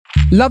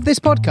Love this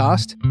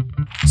podcast?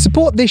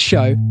 Support this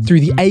show through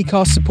the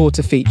Acast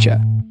supporter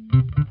feature.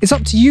 It's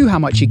up to you how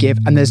much you give,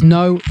 and there's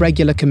no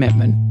regular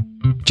commitment.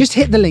 Just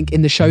hit the link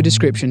in the show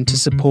description to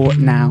support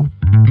now.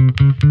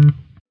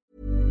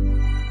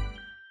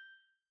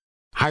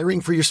 Hiring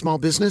for your small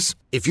business?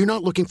 If you're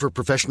not looking for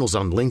professionals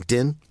on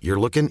LinkedIn, you're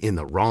looking in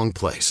the wrong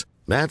place.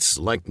 That's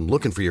like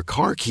looking for your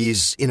car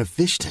keys in a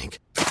fish tank.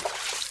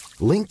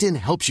 LinkedIn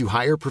helps you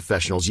hire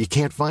professionals you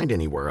can't find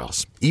anywhere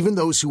else, even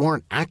those who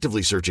aren't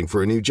actively searching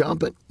for a new job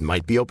but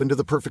might be open to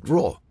the perfect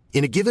role.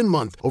 In a given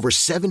month, over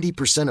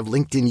 70% of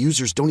LinkedIn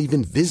users don't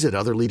even visit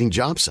other leading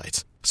job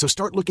sites. So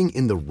start looking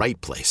in the right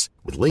place.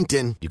 With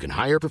LinkedIn, you can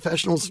hire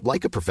professionals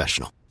like a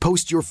professional.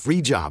 Post your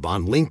free job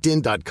on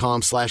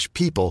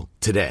linkedin.com/people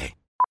today.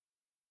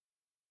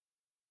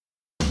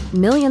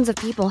 Millions of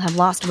people have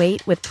lost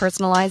weight with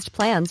personalized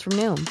plans from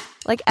Noom.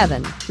 Like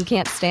Evan, who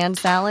can't stand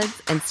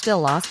salads and still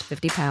lost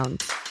 50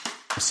 pounds.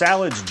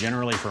 Salads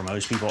generally for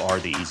most people are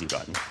the easy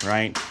button,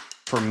 right?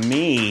 For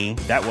me,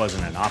 that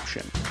wasn't an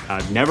option.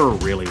 I never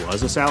really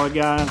was a salad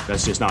guy.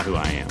 That's just not who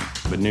I am.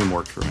 But Noom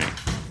worked for me.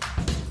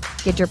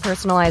 Get your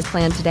personalized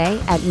plan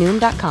today at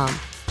Noom.com.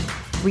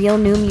 Real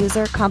Noom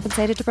user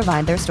compensated to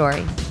provide their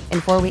story. In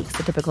 4 weeks,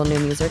 the typical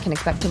Noom user can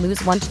expect to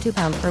lose 1 to 2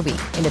 pounds per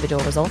week.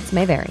 Individual results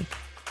may vary.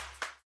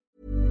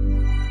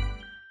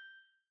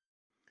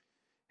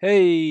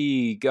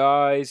 Hey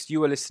guys,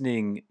 you are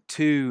listening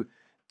to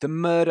The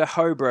Murder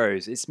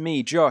Hobros. It's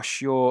me,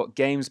 Josh, your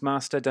games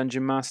master,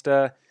 dungeon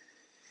master,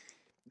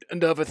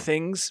 and other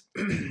things.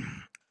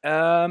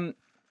 You're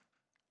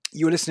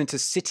listening to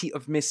City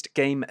of Mist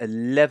Game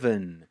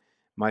 11.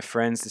 My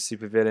friends, the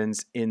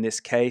supervillains in this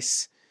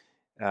case,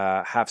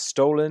 have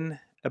stolen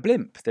a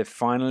blimp. They've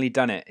finally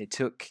done it. It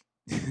took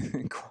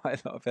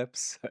quite a lot of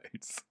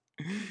episodes,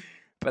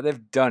 but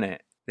they've done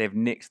it. They've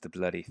nicked the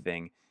bloody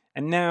thing.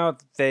 And now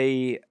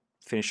they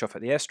finish off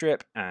at the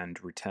airstrip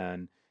and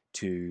return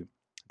to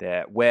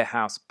their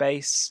warehouse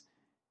base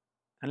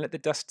and let the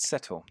dust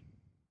settle.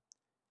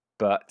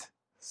 But,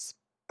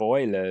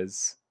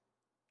 spoilers,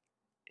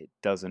 it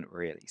doesn't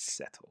really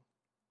settle.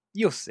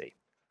 You'll see.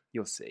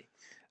 You'll see.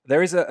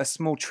 There is a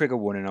small trigger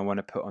warning I want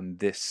to put on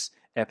this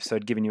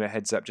episode, giving you a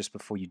heads up just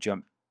before you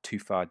jump too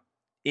far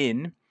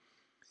in.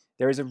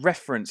 There is a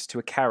reference to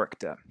a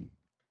character.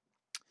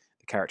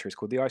 The character is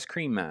called the Ice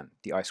Cream Man.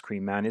 The Ice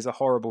Cream Man is a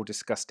horrible,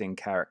 disgusting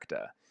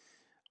character.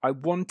 I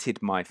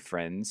wanted my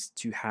friends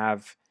to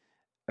have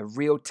a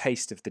real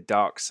taste of the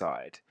dark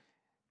side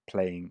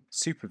playing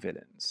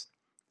supervillains.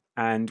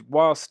 And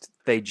whilst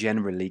they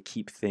generally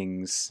keep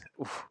things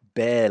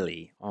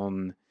barely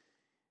on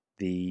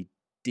the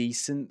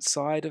decent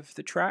side of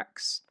the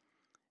tracks,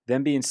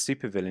 them being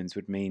supervillains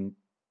would mean,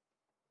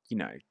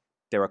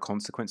 there are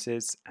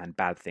consequences and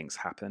bad things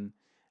happen.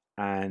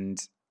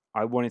 And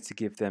I wanted to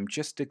give them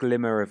just a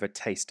glimmer of a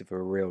taste of a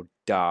real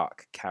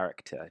dark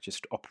character,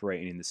 just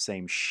operating in the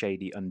same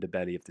shady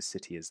underbelly of the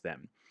city as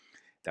them.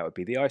 That would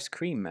be the Ice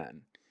Cream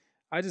Man.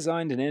 I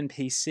designed an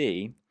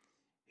NPC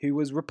who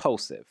was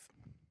repulsive.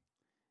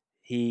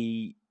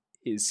 He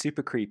is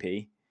super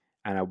creepy,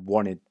 and I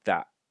wanted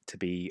that to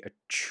be a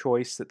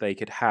choice that they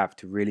could have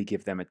to really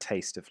give them a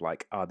taste of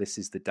this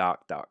is the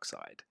dark, dark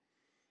side.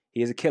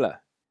 He is a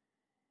killer.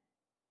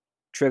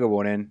 Trigger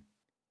warning,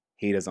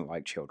 he doesn't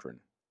like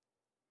children.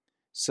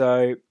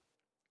 So,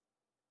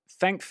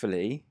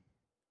 thankfully,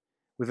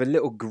 with a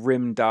little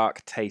grim,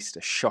 dark taste,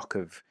 a shock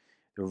of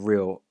the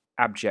real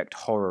abject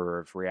horror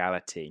of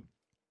reality,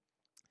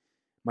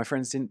 my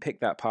friends didn't pick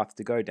that path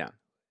to go down.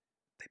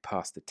 They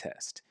passed the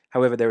test.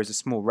 However, there is a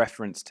small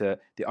reference to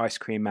the Ice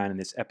Cream Man in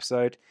this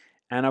episode,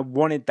 and I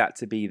wanted that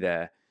to be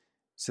there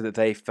so that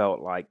they felt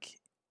like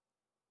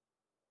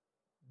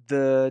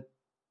the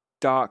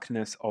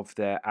darkness of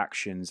their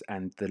actions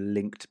and the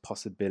linked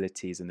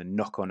possibilities and the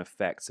knock-on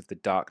effects of the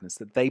darkness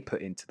that they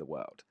put into the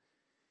world.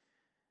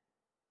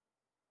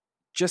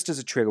 Just as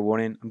a trigger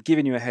warning, I'm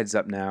giving you a heads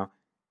up now.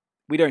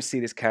 We don't see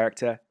this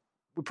character.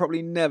 We're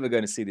probably never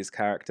going to see this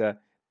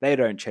character. They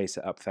don't chase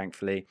it up,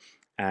 thankfully,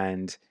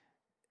 and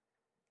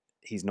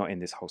he's not in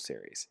this whole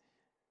series.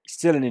 He's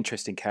still an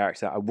interesting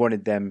character. I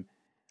want them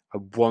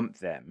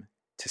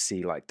to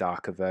see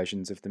darker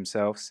versions of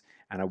themselves,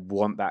 and I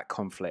want that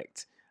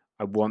conflict.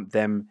 I want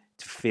them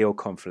to feel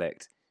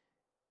conflict.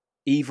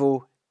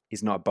 Evil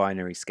is not a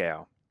binary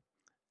scale.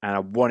 And I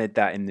wanted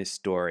that in this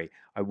story.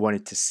 I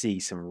wanted to see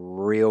some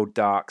real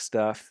dark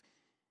stuff,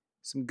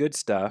 some good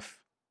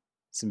stuff,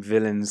 some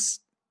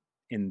villains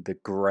in the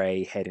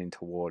grey heading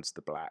towards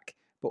the black,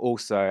 but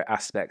also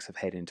aspects of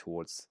heading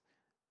towards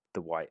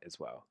the white as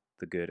well,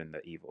 the good and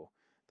the evil,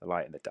 the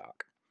light and the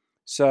dark.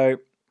 So,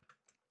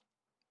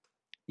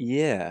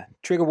 yeah,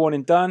 trigger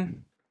warning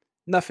done.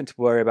 Nothing to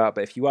worry about,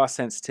 but if you are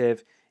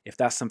sensitive, if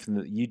that's something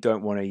that you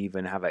don't want to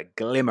even have a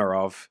glimmer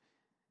of,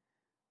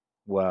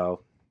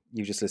 well,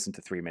 you just listened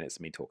to 3 minutes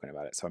of me talking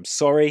about it. So I'm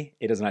sorry,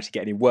 it doesn't actually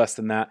get any worse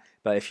than that.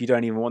 But if you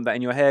don't even want that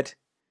in your head,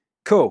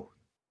 cool.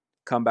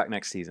 Come back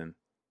next season.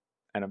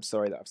 And I'm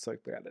sorry that I've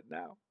spoken about it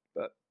now.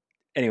 But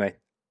anyway,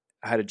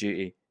 I had a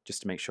duty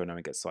just to make sure no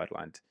one gets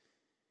sidelined.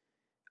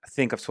 I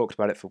think I've talked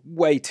about it for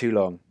way too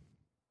long.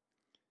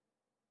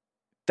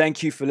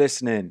 Thank you for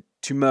listening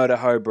to Murder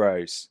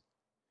Hobros.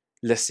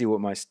 Let's see what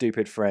my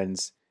stupid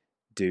friends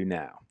do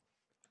now.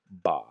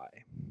 Bye.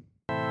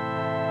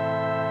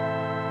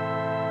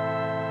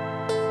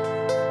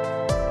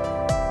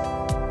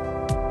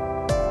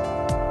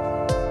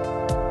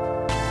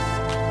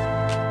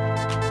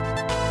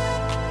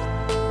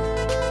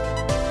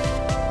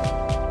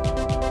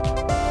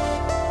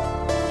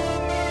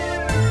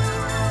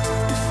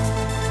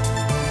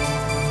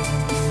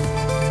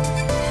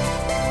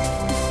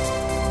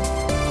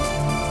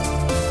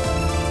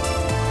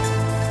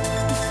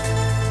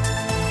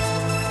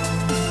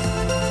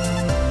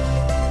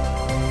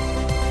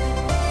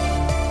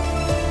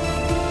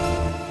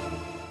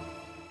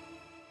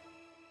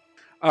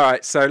 All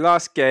right, so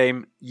last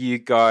game, you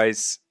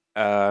guys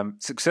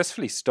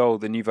successfully stole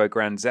the Nouveau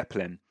Grand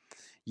Zeppelin.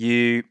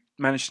 You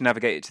managed to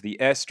navigate it to the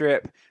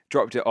airstrip,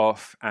 dropped it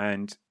off,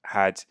 and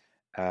had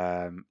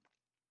a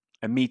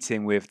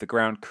meeting with the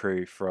ground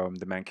crew from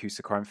the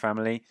Mancuso crime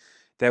family.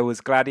 There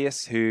was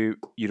Gladius, who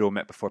you'd all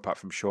met before apart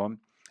from Sean,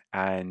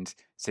 and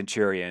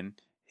Centurion,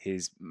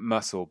 his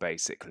muscle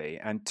basically,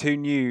 and two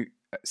new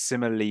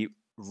similarly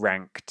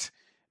ranked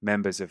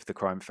members of the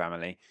crime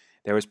family.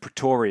 There was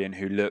Praetorian,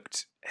 who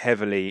looked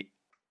heavily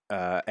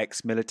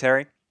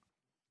ex-military,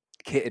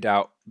 kitted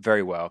out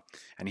very well,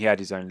 and he had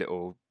his own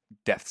little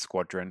death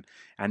squadron.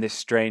 And this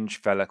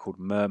strange fella called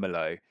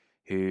Murmelo,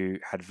 who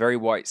had very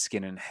white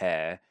skin and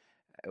hair,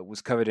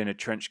 was covered in a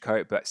trench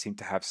coat, but seemed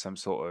to have some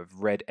sort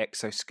of red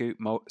exosuit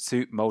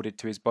suit molded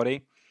to his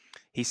body.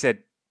 He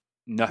said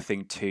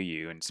nothing to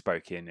you and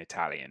spoke in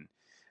Italian.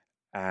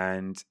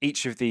 And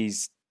each of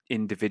these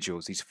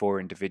individuals, these four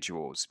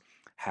individuals,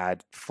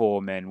 had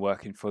four men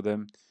working for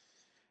them.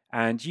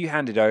 And you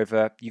handed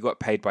over, you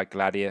got paid by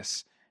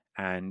Gladius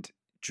and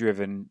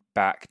driven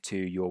back to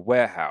your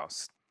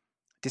warehouse.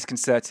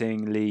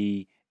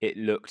 Disconcertingly, it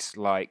looked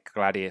like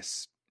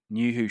Gladius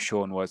knew who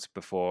Sean was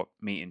before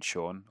meeting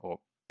Sean, or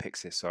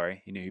Pixis,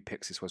 sorry. He knew who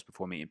Pixis was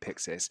before meeting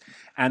Pixis.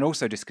 And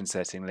also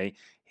disconcertingly,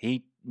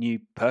 he knew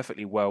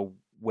perfectly well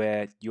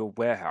where your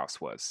warehouse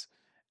was.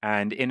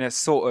 And in a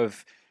sort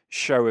of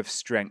show of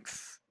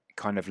strength,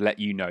 kind of let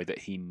you know that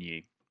he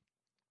knew.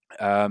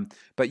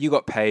 But you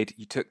got paid.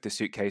 You took the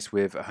suitcase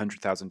with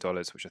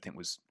 $100,000, which I think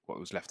was what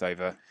was left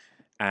over,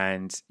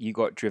 and you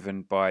got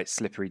driven by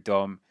Slippery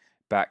Dom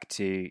back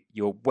to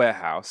your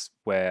warehouse,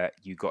 where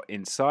you got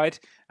inside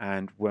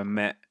and were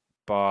met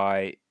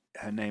by,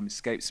 her name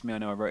escapes me. I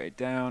know I wrote it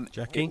down.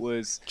 Jackie. It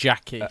was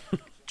Jackie.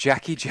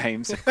 Jackie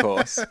James, of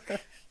course,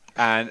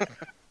 and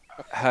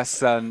her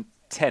son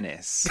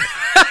Tennis.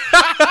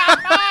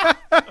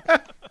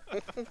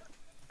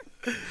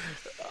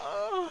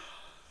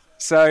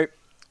 So.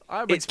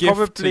 I'm a It's gift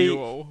probably. to you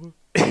all.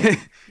 I'm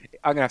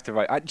gonna have to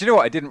write. Do you know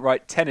what? I didn't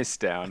write Tennis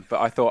down,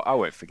 but I thought I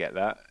won't forget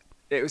that.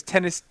 It was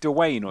Tennis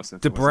Dwayne or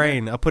something.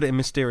 DeBrain. I'll put it in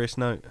mysterious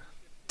note.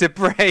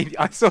 DeBrain.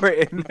 I saw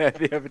it in there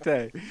the other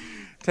day.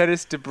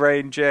 Tennis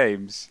DeBrain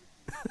James.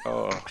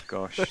 Oh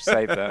gosh,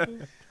 save that.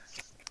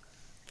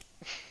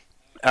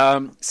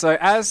 So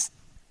as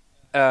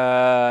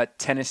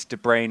Tennis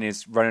DeBrain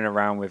is running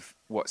around with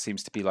what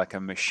seems to be like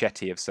a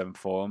machete of some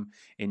form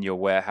in your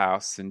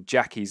warehouse, and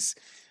Jackie's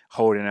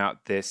holding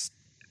out this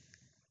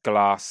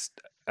glass,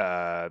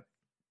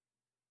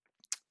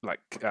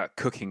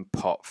 cooking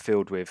pot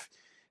filled with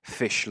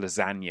fish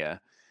lasagna.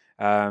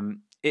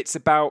 It's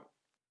about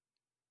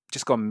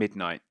just gone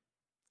midnight.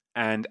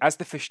 And as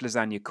the fish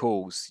lasagna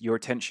cools, your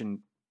attention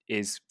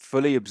is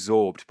fully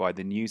absorbed by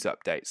the news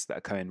updates that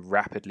are coming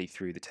rapidly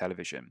through the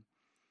television.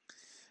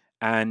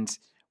 And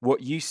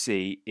what you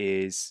see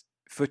is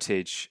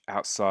footage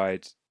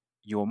outside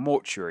your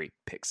mortuary,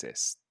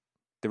 Pixis.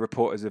 The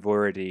reporters have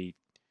already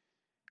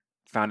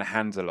found a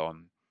handle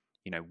on,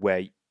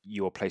 where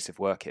your place of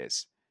work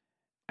is.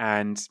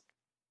 And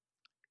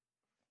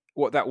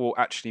what that will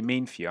actually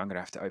mean for you, I'm going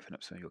to have to open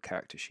up some of your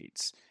character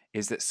sheets,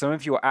 is that some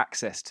of your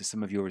access to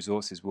some of your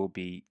resources will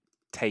be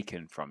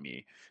taken from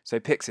you. So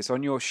Pixis,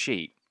 on your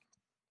sheet,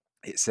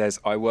 it says,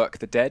 I work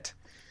the dead.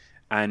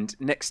 And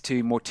next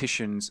to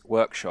Mortician's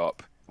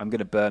Workshop, I'm going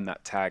to burn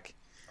that tag.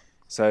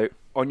 So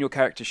on your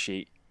character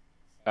sheet,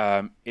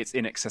 it's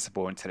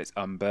inaccessible until it's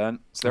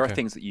unburnt. So there are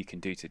things that you can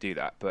do to do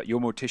that. But your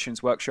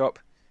Mortician's Workshop,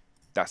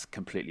 that's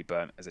completely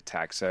burnt as a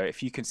tag. So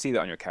if you can see that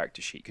on your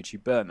character sheet, could you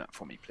burn that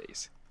for me,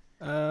 please?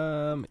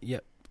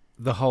 Yep.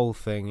 The whole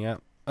thing, yeah.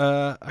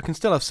 I can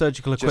still have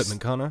surgical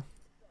equipment, can't I?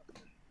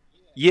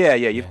 Yeah,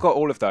 you've got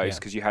all of those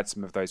because you had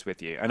some of those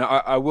with you. And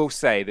I will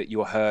say that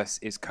your hearse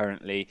is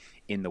currently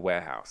in the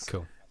warehouse.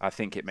 Cool. I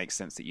think it makes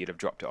sense that you'd have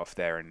dropped it off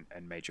there and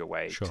made your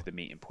way to the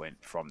meeting point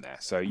from there.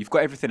 So you've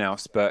got everything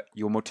else, but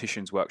your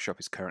Mortician's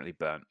Workshop is currently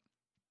burnt.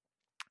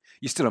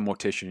 You're still a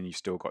Mortician and you've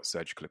still got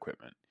surgical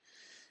equipment,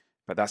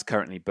 but that's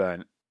currently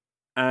burnt.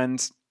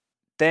 And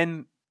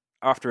then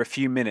after a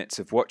few minutes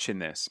of watching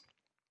this,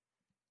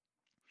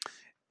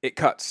 it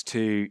cuts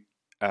to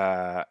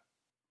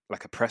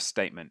like a press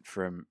statement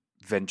from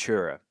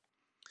Ventura.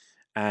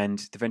 And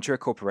the Ventura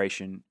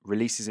Corporation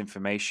releases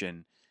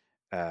information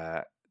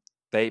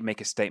they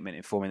make a statement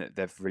informing that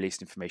they've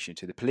released information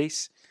to the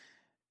police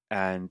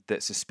and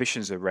that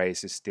suspicions are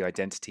raised as to the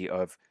identity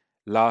of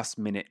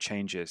last-minute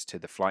changes to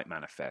the flight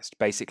manifest.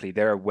 Basically,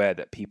 they're aware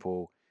that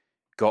people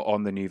got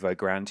on the Nouveau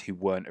Grand who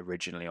weren't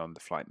originally on the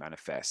flight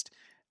manifest.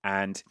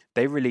 And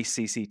they released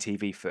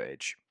CCTV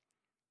footage.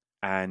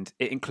 And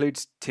it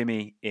includes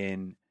Timmy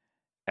in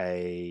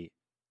a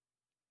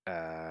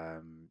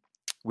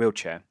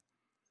wheelchair.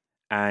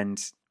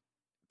 And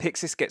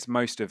Pixis gets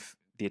most of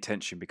the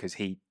attention because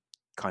he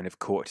kind of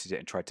courted it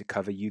and tried to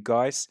cover you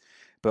guys.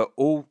 But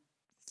all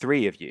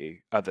three of you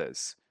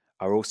others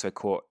are also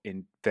caught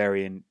in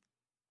varying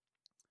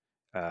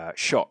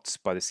shots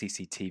by the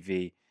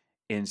CCTV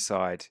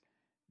inside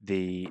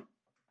the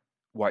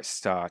White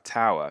Star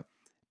Tower.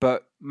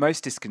 But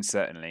most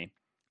disconcertingly,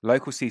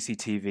 local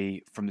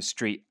CCTV from the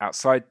street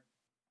outside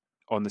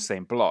on the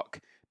same block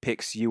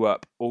picks you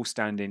up all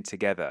standing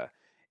together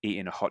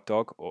eating a hot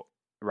dog or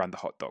around the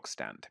hot dog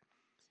stand.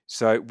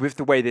 So with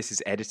the way this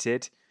is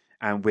edited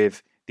and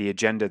with the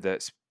agenda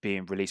that's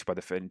being released by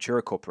the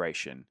Ventura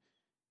Corporation,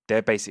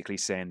 they're basically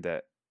saying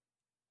that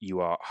you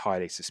are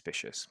highly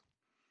suspicious.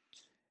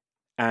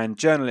 And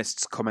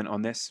journalists comment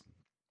on this.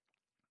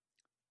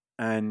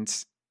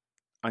 And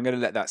I'm going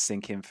to let that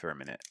sink in for a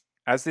minute.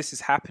 As this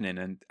is happening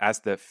and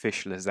as the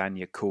fish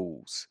lasagna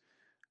cools,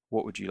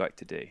 what would you like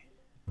to do?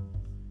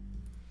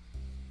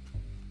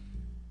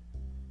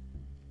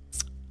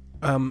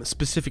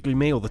 Specifically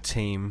me or the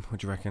team,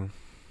 what do you reckon?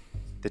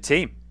 The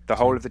team. The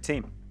whole of the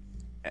team.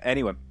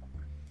 Anyone.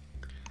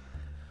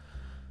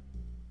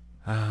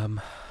 We're going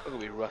to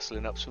be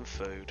rustling up some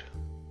food.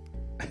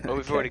 Well,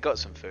 we've already got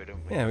some food,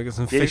 haven't we? Yeah, we've got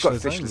some fish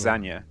lasagna. Fish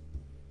lasagna.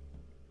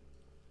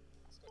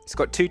 It's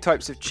got 2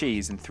 types of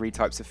cheese and 3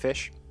 types of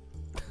fish.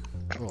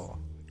 Oh.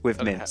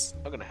 With mince.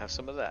 I'm going to have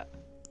some of that.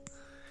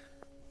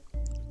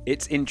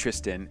 It's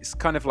interesting. It's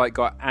kind of like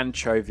got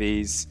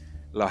anchovies,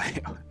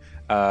 like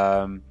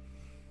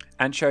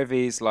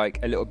like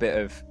a little bit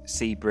of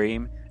sea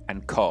bream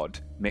and cod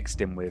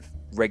mixed in with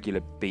regular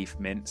beef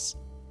mince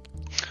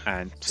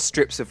and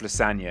strips of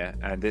lasagna,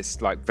 and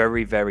it's like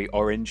very, very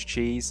orange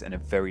cheese and a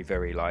very,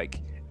 very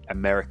like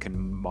American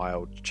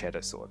mild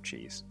cheddar sort of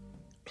cheese.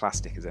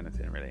 Plastic as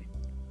anything, really.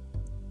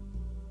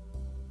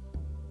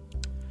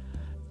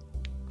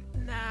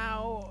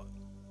 Now,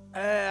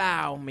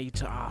 allow me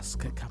to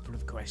ask a couple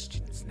of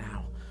questions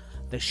now.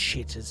 The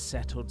shit has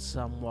settled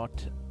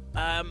somewhat.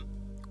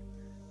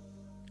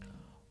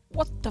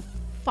 What the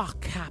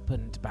fuck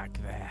happened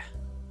back there?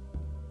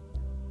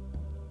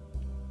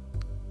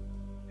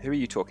 Who are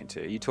you talking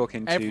to? Are you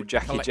talking to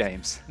Jackie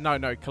James? No,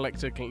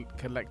 collectively,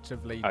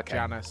 Okay.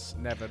 Janice,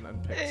 Nevin,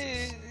 and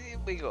Pixis.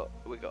 We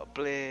got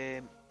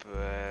Blimp,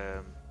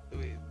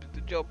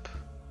 the job,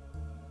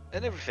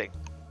 and everything.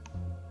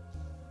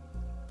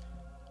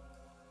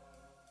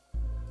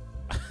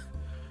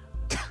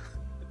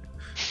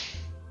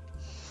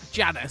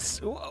 Janice,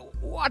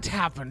 what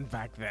happened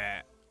back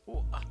there?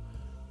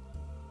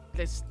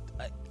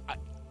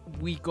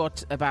 We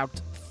got about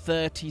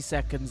 30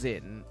 seconds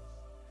in,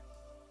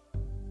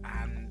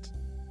 and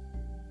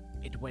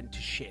it went to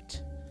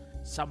shit.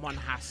 Someone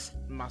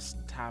must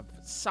have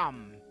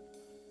some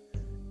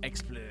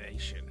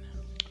explanation.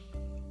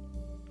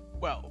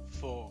 Well,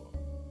 for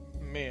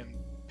me and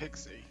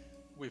Pixie,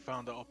 we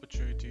found the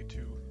opportunity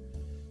to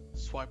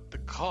swipe the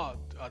card.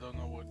 I don't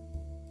know what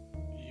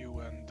you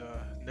and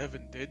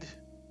Nevin did,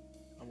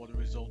 and what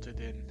resulted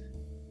in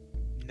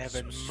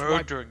Nevin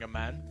murdering a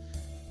man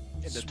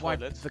in the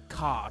toilet. The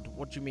card?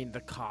 What do you mean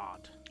the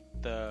card?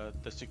 The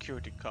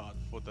security card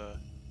for the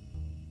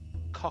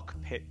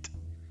cockpit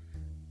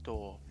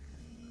door.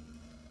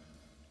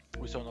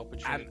 We saw an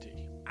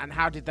opportunity. And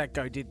how did that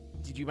go? Did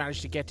you manage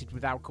to get it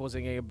without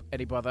causing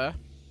any bother?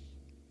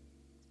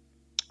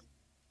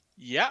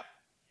 Yep.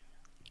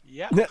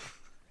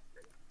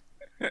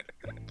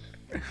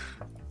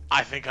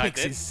 I think I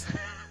did.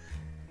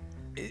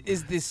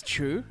 Is this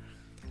true?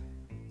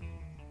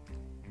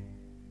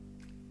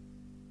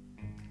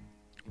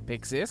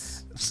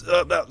 Pixis?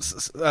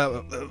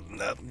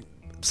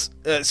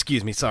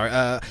 Excuse me,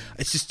 sorry.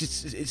 It's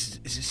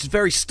just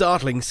very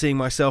startling seeing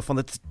myself on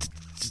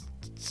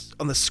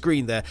the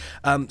screen there.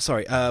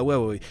 Sorry. Where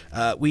were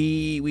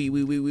we?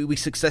 We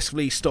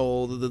successfully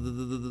stole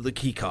the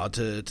key card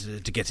to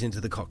get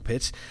into the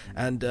cockpit,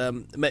 and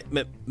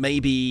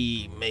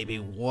maybe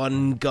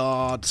one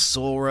guard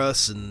saw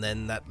us, and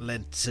then that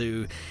led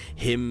to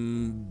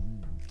him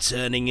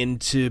turning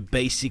into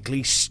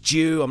basically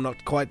stew. I'm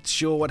not quite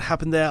sure what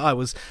happened there. I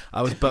was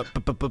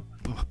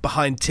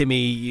behind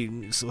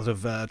Timmy, sort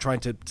of trying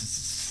to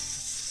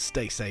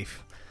stay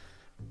safe.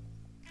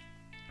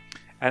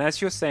 And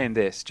as you're saying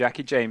this,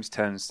 Jackie James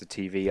turns the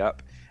TV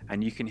up,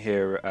 and you can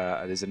hear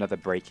there's another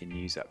breaking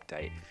news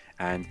update.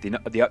 And the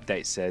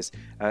update says,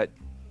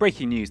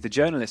 breaking news, the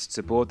journalists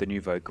aboard the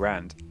Nouveau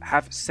Grand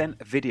have sent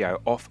a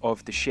video off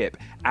of the ship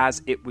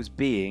as it was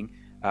being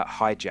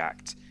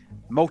hijacked.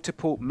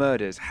 Multiple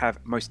murders have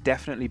most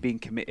definitely been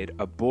committed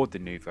aboard the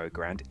Nouveau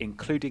Grand,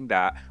 including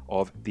that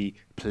of the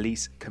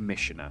police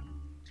commissioner.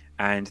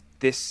 And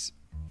this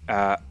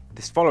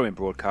this following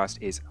broadcast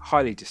is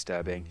highly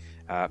disturbing.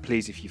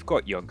 Please, if you've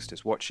got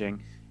youngsters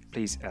watching,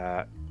 please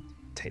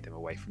take them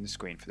away from the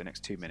screen for the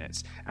next 2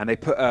 minutes. And they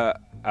put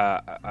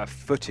a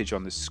footage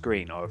on the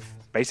screen of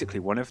basically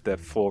one of the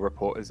 4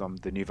 reporters on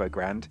the Nouveau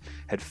Grand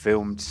had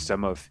filmed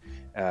some of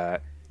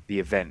the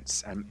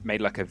events and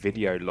made like a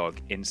video log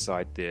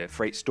inside the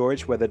freight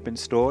storage where they'd been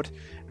stored.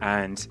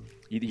 And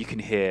you can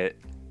hear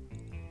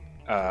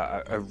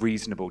a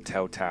reasonable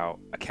telltale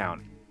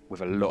account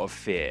with a lot of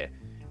fear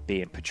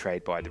being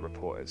portrayed by the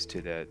reporters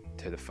to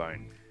the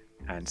phone.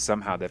 And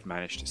somehow they've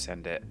managed to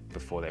send it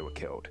before they were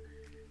killed.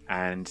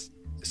 And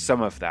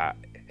some of that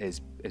has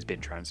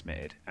been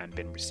transmitted and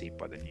been received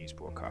by the news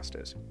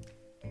broadcasters.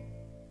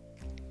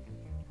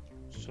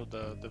 So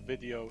the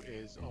video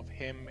is of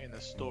him in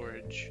a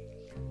storage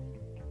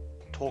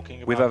talking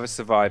about... with other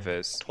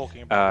survivors,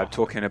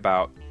 talking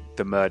about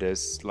the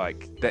murders,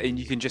 and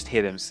you can just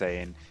hear them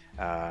saying,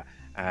 the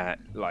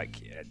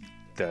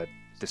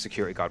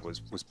security guard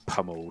was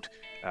pummeled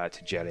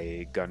to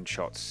jelly,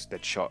 gunshots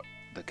that shot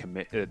the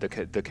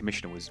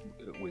commissioner was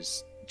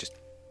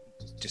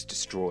just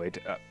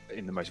destroyed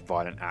in the most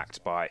violent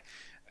act by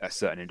a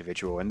certain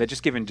individual, and they're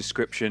just giving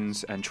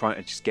descriptions and trying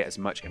to just get as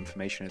much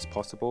information as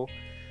possible.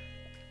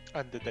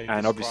 And did they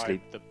describe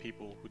obviously the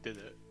people who did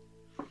it?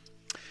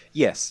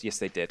 Yes,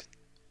 they did.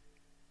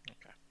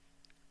 Okay.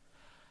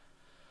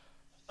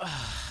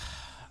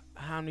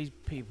 How many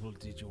people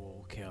did you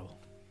all kill?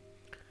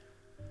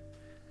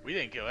 We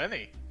didn't kill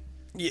any,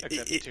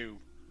 except 2.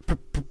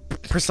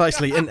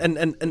 Precisely, and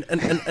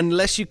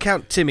unless you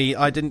count Timmy,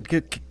 I didn't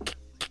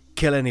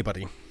kill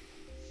anybody.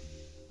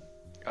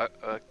 I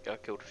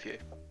killed a few.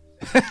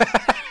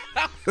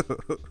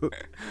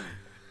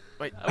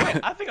 Wait,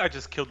 I think I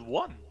just killed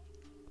 1.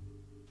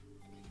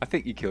 I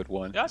think you killed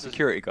 1. Yeah,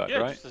 security guard, right?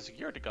 Yeah, just a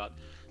security guard.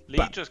 Lee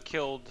just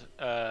killed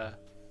the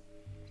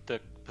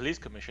police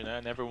commissioner,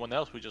 and everyone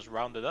else we just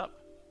rounded up.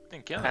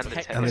 Didn't kill and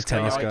anyone. And the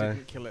tennis guy. I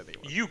didn't kill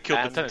anyone. You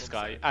killed the tennis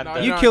guy.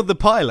 And You killed the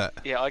pilot.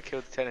 Yeah, I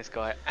killed the tennis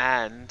guy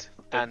and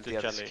the other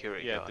jelly.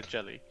 security Yeah, guard. the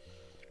jelly.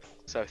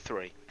 So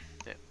 3.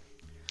 Yeah.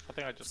 I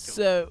think I just killed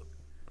So,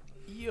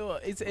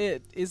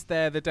 is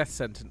there the death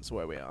sentence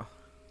where we are?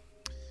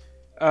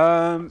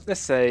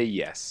 Let's say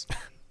yes.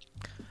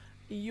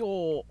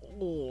 You're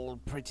all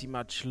pretty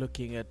much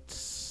looking at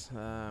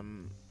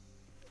the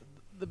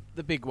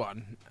big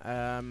one.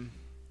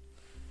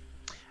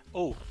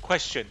 Oh,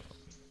 question.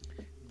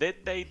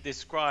 Did they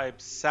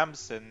describe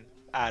Samson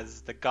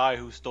as the guy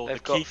who stole They've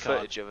the got key card?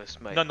 footage of us,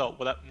 mate. No,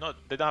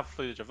 they don't have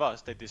footage of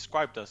us. They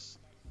described us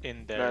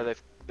in their... No,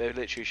 they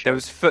literally showed There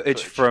was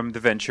footage from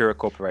the Ventura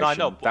Corporation. No, I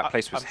know, that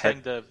place was I'm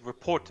saying the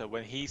reporter,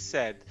 when he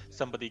said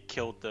somebody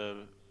killed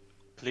the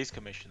police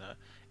commissioner,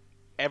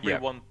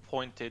 everyone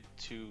pointed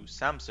to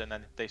Samson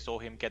and they saw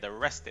him get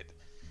arrested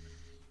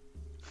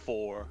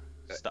for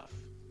stuff.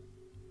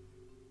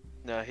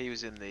 No, he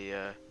was in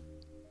the...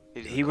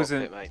 He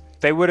wasn't. Mate.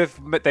 They would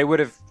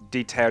have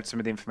detailed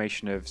some of the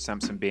information of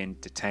Samson being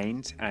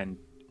detained and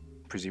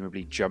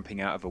presumably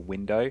jumping out of a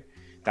window.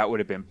 That would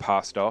have been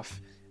passed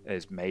off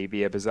as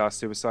maybe a bizarre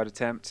suicide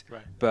attempt.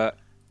 Right. But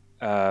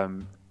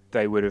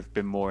they would have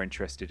been more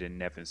interested in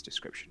Nevin's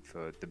description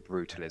for the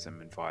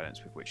brutalism and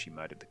violence with which he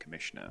murdered the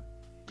commissioner.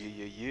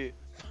 Yeah.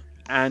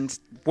 And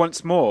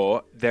once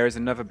more, there is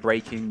another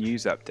breaking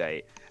news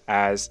update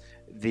as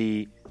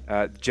the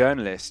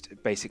journalist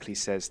basically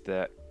says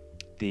that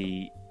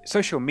the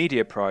social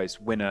media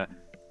prize winner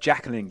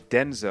Jacqueline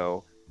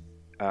Denzel,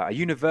 a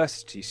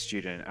university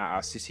student at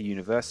our city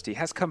university,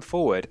 has come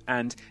forward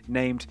and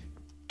named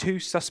 2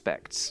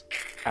 suspects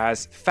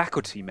as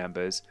faculty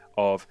members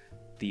of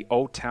the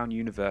Old Town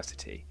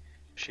University.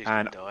 She's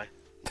gonna die.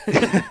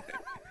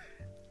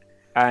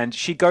 And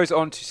she goes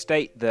on to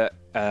state that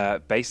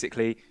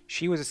basically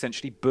she was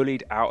essentially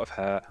bullied out of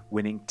her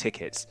winning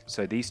tickets.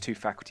 So these 2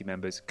 faculty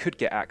members could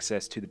get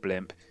access to the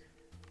blimp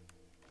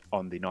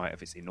on the night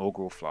of its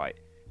inaugural flight.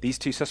 These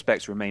 2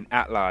 suspects remain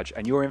at large,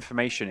 and your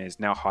information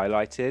is now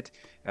highlighted,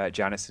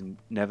 Janice and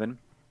Nevin,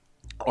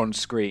 on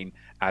screen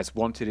as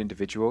wanted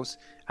individuals.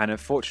 And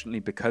unfortunately,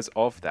 because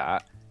of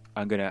that,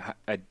 I'm going to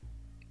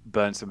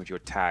burn some of your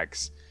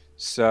tags.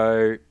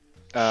 So,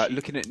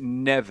 looking at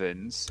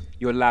Nevin's,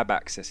 your lab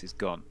access is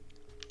gone.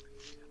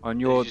 On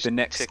your the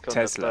next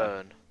Tesla, the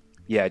burn.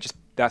 Yeah,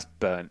 that's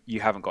burn.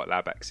 You haven't got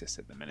lab access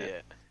at the minute.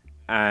 Yeah.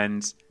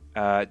 And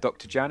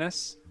Dr.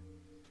 Janice,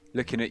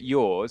 looking at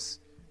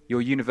yours,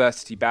 your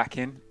university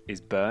backing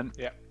is burnt.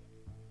 Yeah.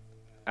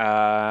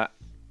 I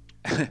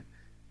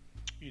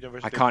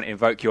University. can't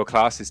invoke your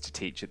classes to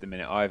teach at the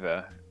minute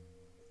either,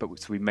 but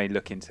so we may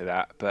look into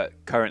that. But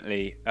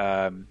currently,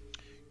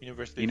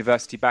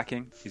 university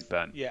backing is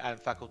burnt. Yeah, and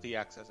faculty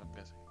access, I'm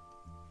guessing.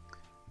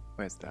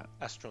 Where's that?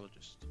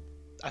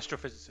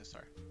 Astrophysicist,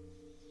 sorry.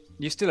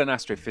 You're still an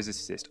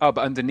astrophysicist. Oh,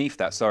 but underneath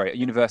that, sorry,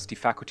 university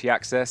faculty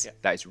access,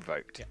 that is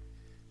revoked. Yeah.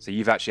 So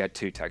you've actually had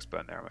 2 tags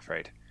burnt there, I'm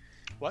afraid.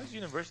 Why is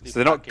university So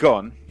they're not backing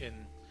gone.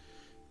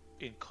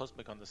 In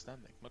cosmic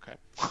understanding? Okay.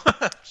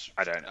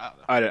 I don't know.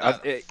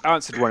 It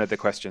answered one of the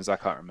questions. I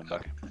can't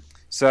remember.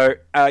 So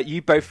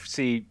you both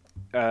see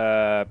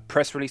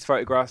press release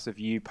photographs of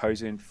you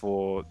posing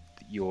for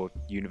your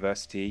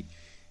university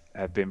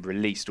have been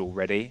released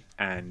already,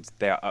 and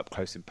they are up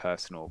close and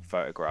personal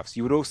photographs.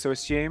 You would also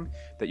assume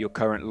that your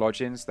current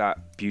lodgings,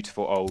 that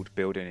beautiful old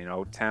building in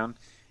Old Town,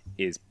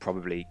 is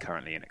probably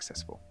currently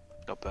inaccessible.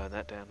 I'll burn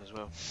that down as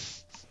well.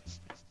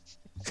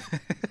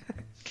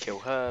 Kill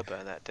her,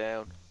 burn that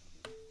down.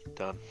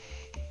 Done.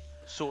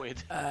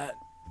 Sorted.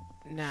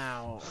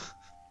 Now,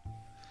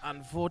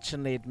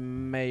 unfortunately, it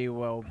may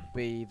well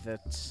be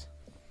that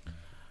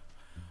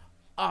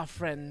our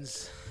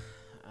friends,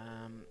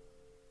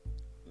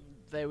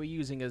 they were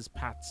using as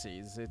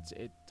patsies.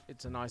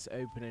 It's a nice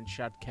open and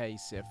shut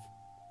case if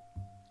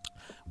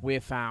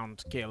we're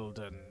found killed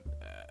and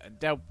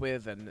dealt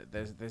with, and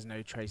there's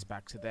no trace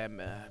back to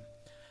them.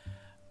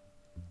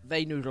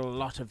 They knew a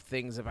lot of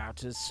things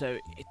about us, so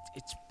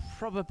it's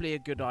probably a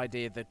good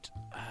idea that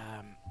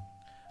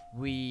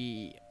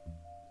we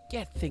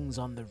get things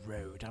on the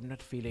road. I'm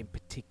not feeling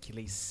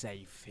particularly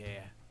safe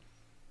here.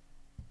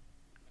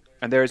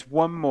 And there is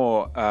one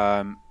more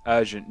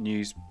urgent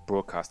news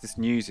broadcast. This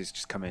news is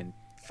just coming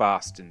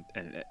fast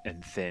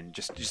and thin.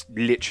 Just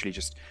literally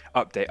just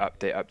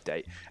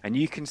update. And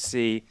you can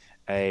see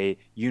a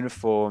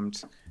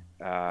uniformed,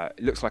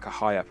 looks like a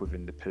high up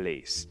within the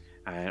police.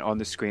 And on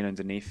the screen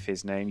underneath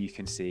his name, you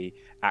can see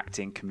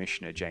Acting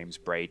Commissioner James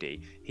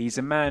Brady. He's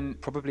a man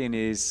probably in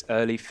his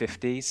early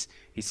 50s.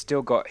 He's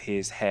still got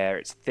his hair.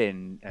 It's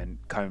thin and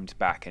combed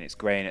back, and it's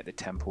greying at the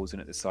temples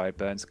and at the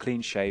sideburns. Clean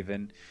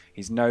shaven.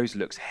 His nose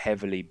looks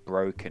heavily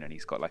broken, and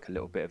he's got like a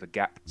little bit of a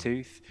gap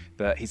tooth.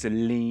 But he's a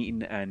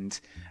lean and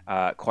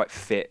quite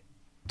fit,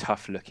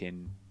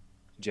 tough-looking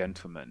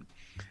gentleman.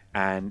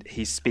 And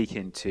he's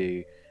speaking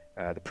to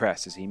the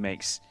press as he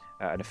makes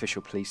an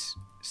official police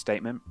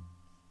statement.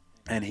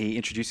 And he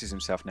introduces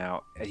himself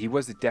now. He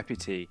was the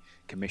deputy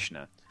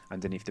commissioner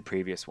underneath the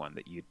previous one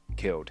that you'd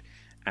killed.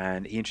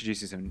 And he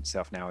introduces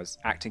himself now as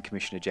Acting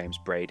Commissioner James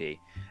Brady.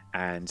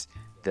 And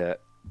the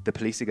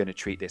police are going to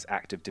treat this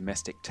act of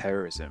domestic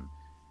terrorism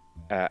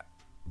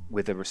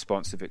with a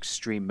response of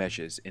extreme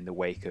measures in the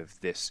wake of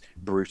this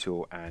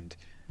brutal and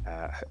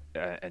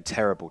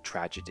terrible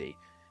tragedy.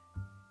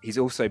 He's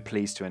also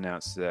pleased to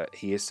announce that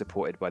he is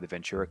supported by the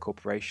Ventura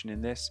Corporation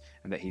in this,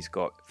 and that he's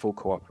got full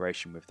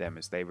cooperation with them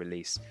as they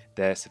release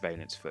their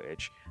surveillance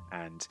footage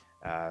and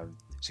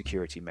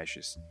security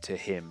measures to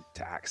him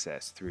to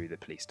access through the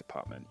police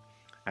department.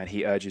 And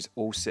he urges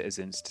all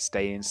citizens to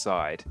stay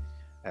inside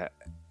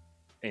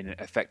in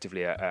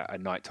effectively a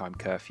nighttime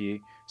curfew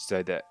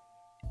so that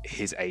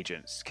his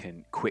agents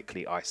can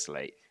quickly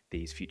isolate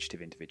these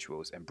fugitive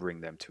individuals and bring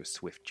them to a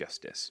swift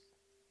justice.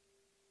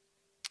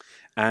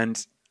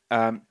 And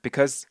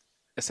because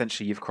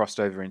essentially you've crossed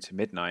over into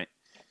midnight,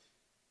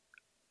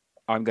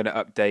 I'm going to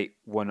update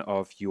one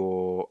of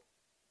your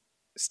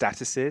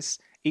statuses.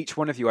 Each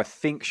one of you, I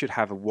think, should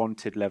have a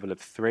wanted level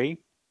of 3.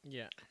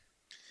 Yeah.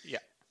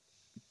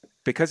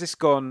 Because it's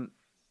gone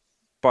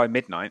by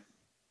midnight,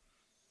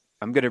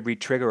 I'm going to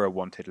re-trigger a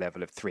wanted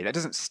level of 3. That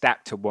doesn't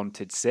stack to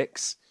wanted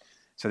 6.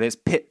 So there's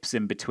pips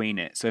in between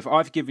it. So if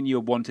I've given you a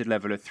wanted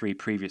level of 3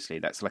 previously,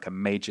 that's like a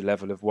major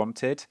level of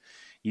wanted.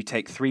 You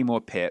take 3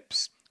 more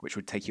pips, which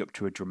would take you up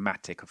to a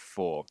dramatic of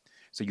 4.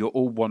 So you're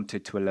all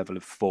wanted to a level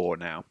of 4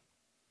 now,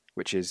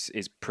 which is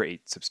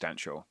pretty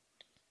substantial.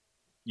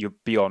 You're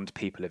beyond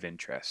people of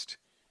interest.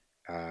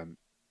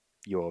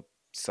 You're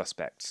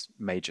suspects,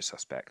 major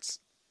suspects.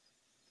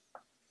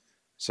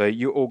 So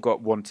you all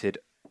got wanted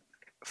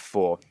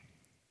 4.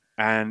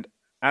 And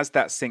as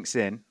that sinks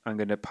in, I'm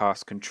going to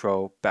pass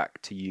control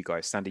back to you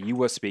guys. Sandy, you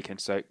were speaking,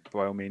 so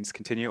by all means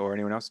continue, or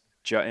anyone else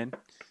jut in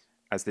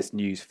as this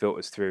news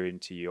filters through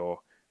into your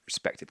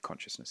respective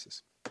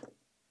consciousnesses.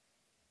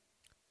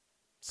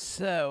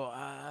 So,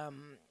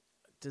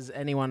 does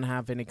anyone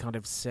have any kind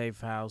of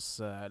safe house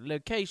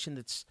location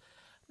that's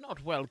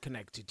not well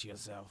connected to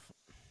yourself?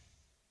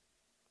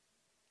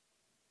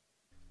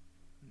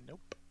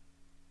 Nope.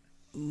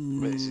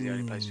 Well, this is the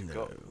only place we've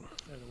got.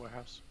 Yeah, the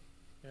warehouse.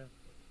 Yeah.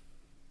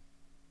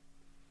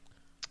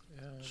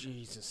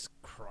 Jesus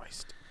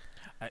Christ.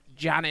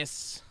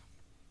 Janice.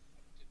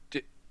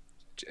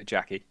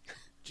 Jackie.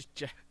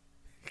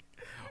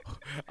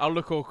 I'll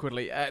look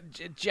awkwardly.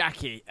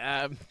 Jackie,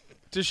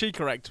 does she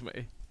correct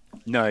me?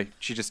 No,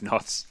 she just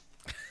nods.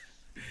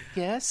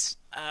 Yes?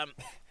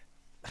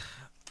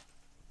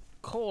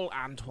 Call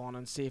Antoine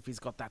and see if he's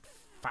got that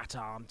fat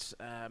aunt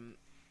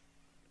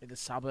in the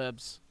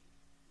suburbs.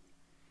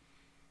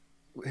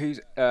 Who's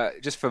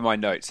just for my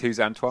notes? Who's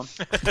Antoine?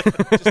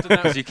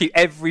 Because you keep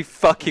every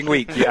fucking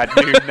week you add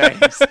new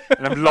names,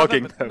 and I'm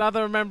logging them.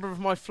 Another member of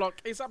my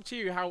flock. It's up to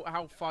you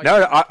how far.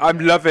 No, I'm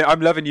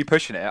loving you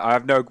pushing it. I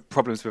have no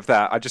problems with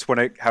that. I just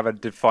want to have a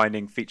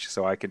defining feature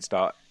so I can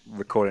start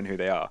recalling who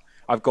they are.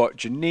 I've got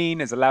Janine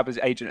as a lab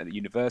agent at the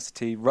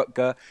university.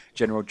 Rutger,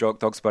 general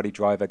dog's buddy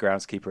driver,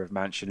 groundskeeper of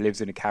mansion,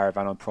 lives in a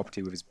caravan on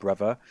property with his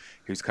brother,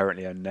 who's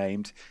currently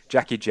unnamed.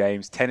 Jackie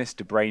James, tennis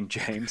to Brain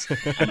James,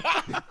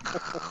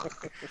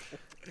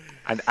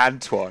 and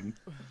Antoine.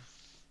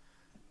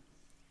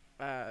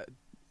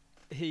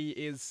 he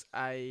is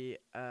a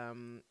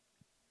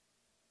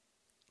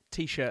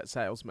T-shirt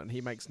salesman.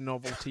 He makes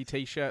novelty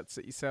T-shirts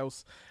that he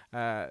sells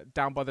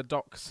down by the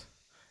docks.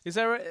 Is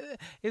there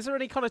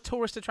any kind of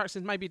tourist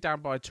attractions? Maybe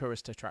down by a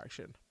tourist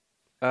attraction.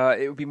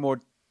 It would be more.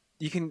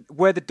 You can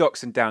where the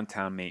docks and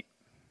downtown meet.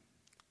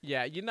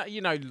 Yeah, you know,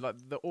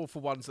 like the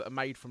awful ones that are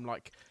made from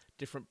like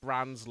different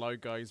brands'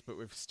 logos, but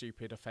with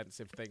stupid,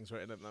 offensive things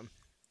written in them.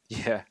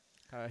 Yeah.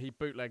 He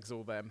bootlegs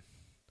all them.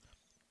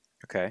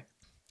 Okay.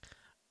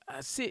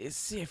 See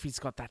if he's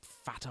got that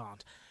fat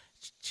aunt.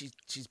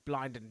 She's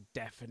blind and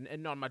deaf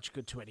and not much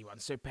good to anyone.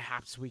 So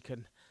perhaps we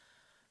can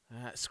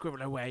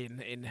scribble away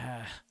in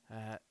her.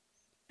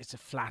 It's a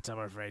flat, I'm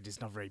afraid.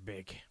 It's not very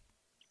big.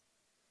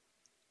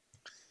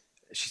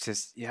 She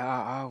says,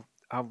 "Yeah,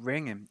 I'll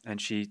ring him."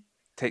 And she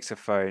takes her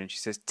phone and she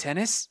says,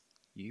 "Tennis,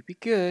 you be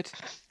good."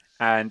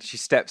 And she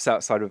steps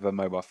outside with her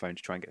mobile phone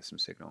to try and get some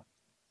signal.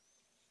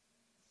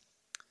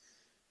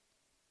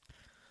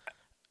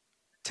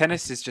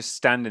 Tennis is just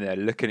standing there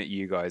looking at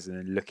you guys and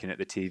then looking at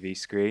the TV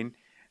screen.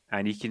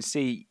 And you can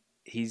see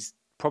he's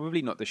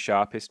probably not the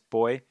sharpest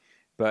boy,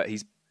 but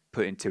he's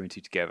putting two and two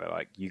together.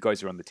 Like, you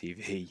guys are on the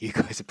TV. You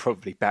guys are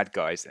probably bad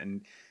guys.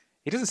 And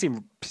he doesn't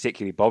seem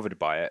particularly bothered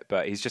by it,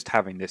 but he's just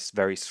having this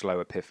very slow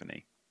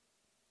epiphany.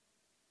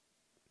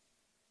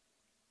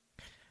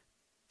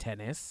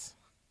 Tennis.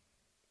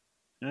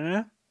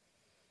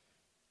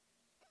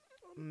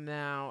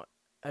 Now,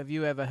 have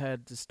you ever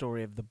heard the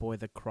story of the boy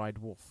that cried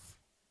wolf?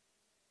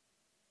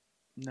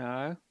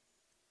 No.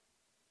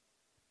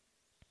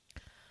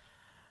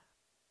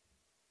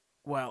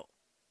 Well,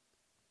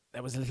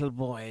 there was a little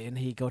boy and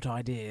he got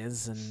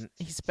ideas and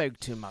he spoke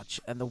too much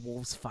and the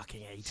wolves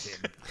fucking ate him.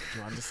 Do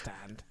you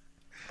understand?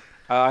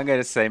 I'm going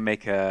to say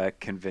make a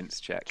convince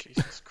check.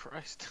 Jesus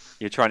Christ.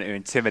 You're trying to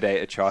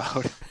intimidate a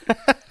child.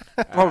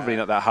 Probably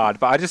not that hard,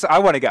 but I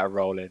want to get a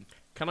roll in.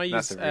 Can I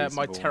use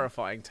my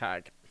terrifying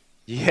tag?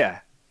 Yeah.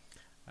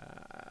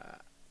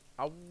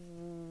 I'll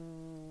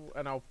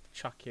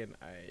chuck in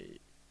a...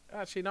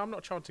 Actually, no, I'm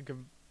not trying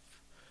to...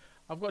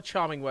 I've got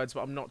charming words,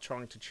 but I'm not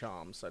trying to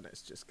charm, so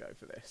let's just go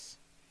for this.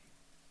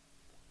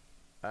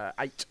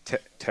 8.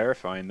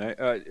 Terrifying,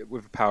 though,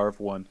 with a power of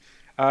 1.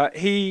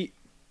 He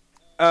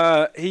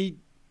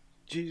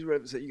choose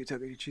whatever you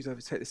can choose either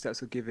take the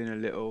steps or give in a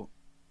little,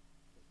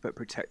 but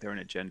protect their own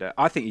agenda.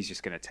 I think he's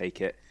just going to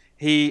take it.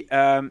 He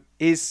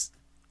is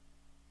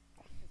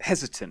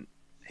hesitant.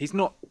 He's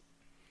not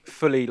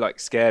fully like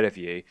scared of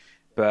you,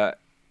 but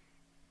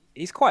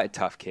he's quite a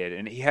tough kid,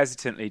 and he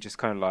hesitantly just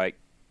kind of like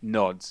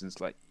nods and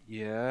is like,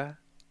 "Yeah,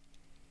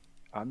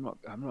 I'm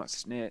not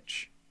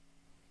snitch."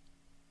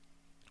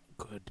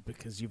 Good,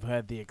 because you've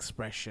heard the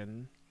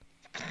expression,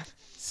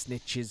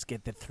 snitches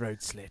get their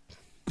throat slit.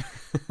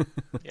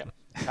 Yeah,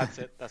 that's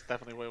it. That's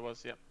definitely what it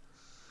was, yeah.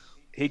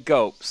 He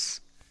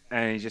gulps,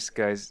 and he just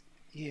goes,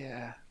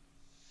 "Yeah.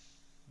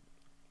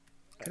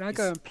 Can I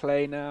go and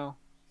play now?"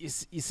 You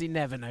see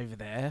Nevin over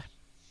there?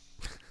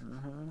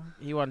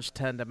 He once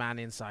turned a man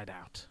inside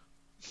out.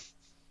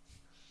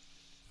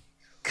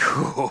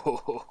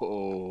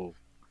 Cool.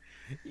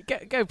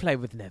 Go play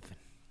with Nevin.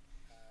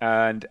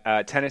 And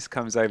Tennis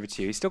comes over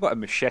to you. He's still got a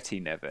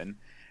machete, Nevin.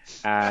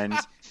 And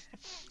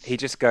he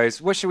just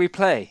goes, "What should we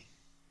play?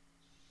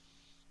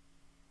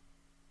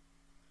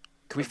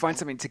 Can we find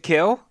something to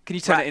kill? Can you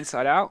turn it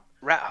inside out?"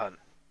 Rat hunt.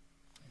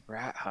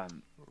 Rat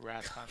hunt.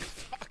 Rat hunt.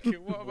 Fuck you,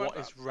 What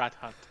is rat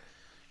hunt?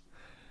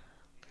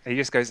 And he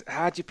just goes,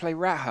 "How do you play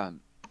rat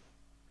hunt?"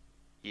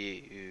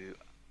 You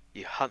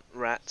hunt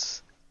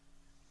rats,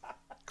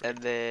 and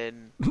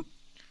then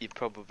you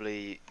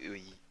probably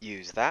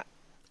use that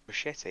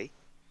machete,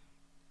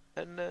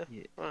 and I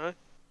don't know,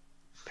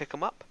 pick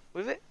them up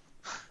with it.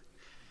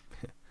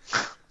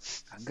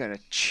 "I'm going to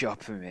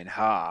chop him in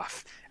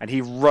half." And he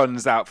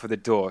runs out for the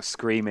door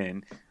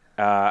screaming.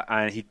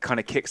 And he kind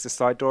of kicks the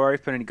side door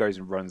open and he goes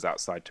and runs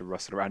outside to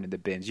rustle around in the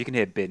bins. You can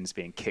hear bins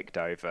being kicked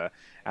over.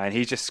 And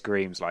he just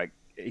screams like,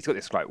 he's got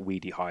this like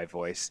weedy high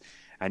voice.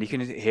 And you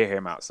can hear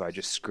him outside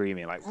just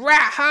screaming like,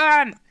 "Rat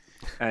hunt!"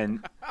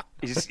 And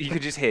you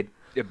can just hear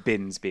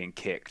bins being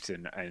kicked.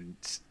 And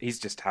he's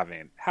just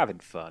having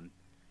fun.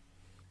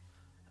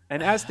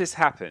 And as this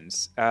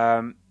happens,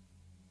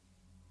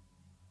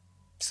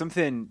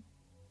 something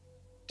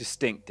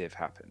distinctive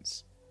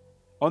happens.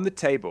 On the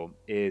table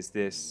is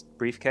this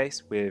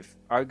briefcase with,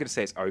 I'm going to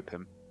say it's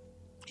open.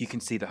 You can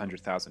see the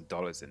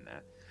 $100,000 in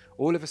there.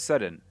 All of a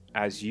sudden,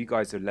 as you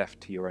guys are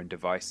left to your own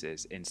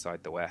devices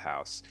inside the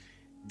warehouse,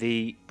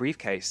 the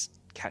briefcase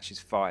catches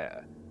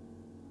fire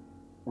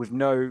with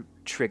no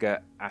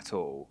trigger at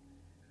all.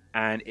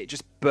 And it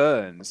just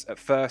burns, at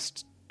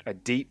first a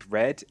deep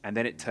red, and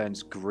then it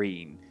turns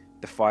green.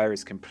 The fire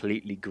is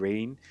completely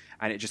green,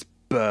 and it just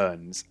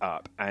burns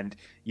up. And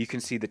you can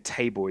see the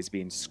table is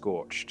being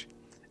scorched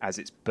as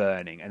it's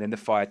burning, and then the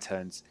fire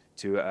turns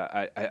to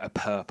a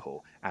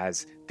purple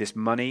as this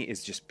money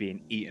is just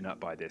being eaten up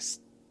by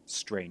this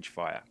strange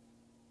fire.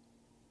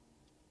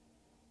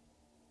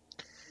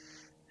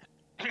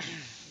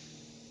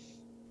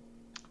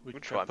 We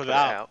We'll try and put put it it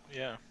out. out.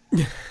 Yeah.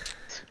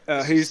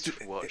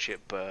 Just watch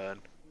it burn.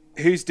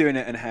 Who's doing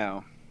it and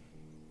how?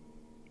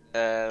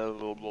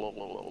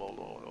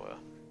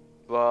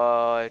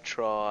 I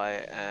try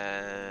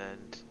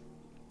and...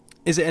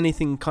 Is it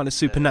anything kind of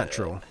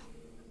supernatural?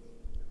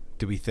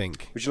 Do we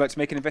think? Would you like to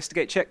make an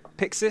investigate check,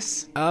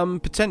 Pixis?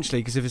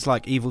 Potentially, because if it's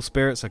like evil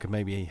spirits, I could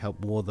maybe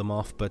help ward them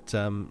off. But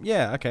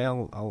yeah, okay,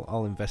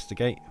 I'll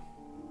investigate.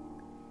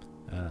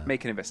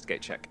 Make an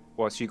investigate check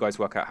whilst you guys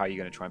work out how you're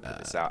going to try and put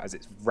this out as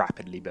it's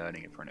rapidly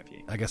burning in front of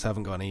you. I guess I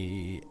haven't got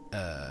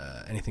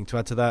anything to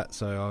add to that,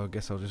 so I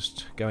guess I'll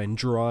just go in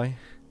dry.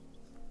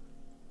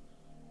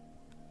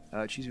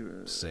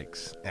 Choose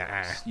 6.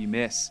 You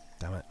miss.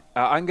 Damn it.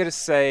 I'm going to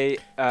say...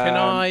 Can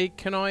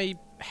I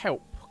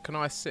help? Can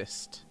I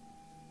assist?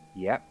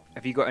 Yep.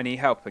 Have you got any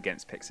help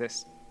against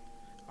Pixis?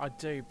 I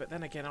do, but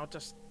then again, I'll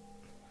just...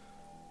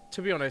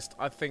 To be honest,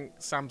 I think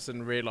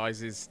Samson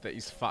realises that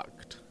he's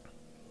fucked.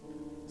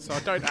 So I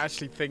don't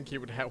actually think he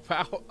would help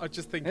out. I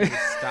just think he would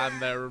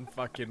stand there and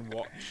fucking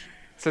watch.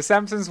 So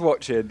Samson's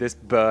watching this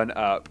burn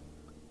up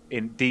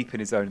deep in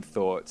his own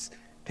thoughts.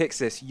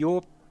 Pixis,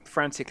 you're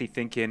frantically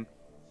thinking,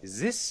 is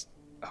this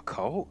a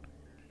cult?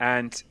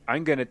 And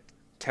I'm going to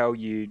tell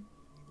you,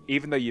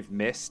 even though you've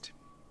missed,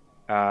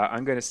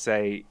 I'm going to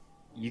say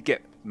you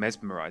get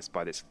mesmerized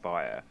by this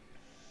fire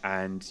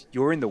and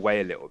you're in the way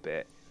a little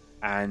bit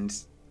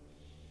and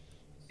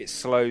it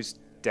slows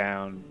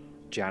down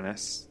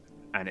Janice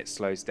and it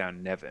slows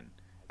down Nevin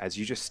as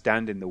you just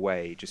stand in the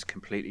way, just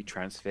completely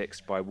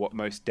transfixed by what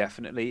most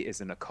definitely is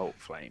an occult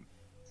flame.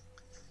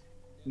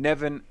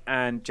 Nevin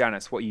and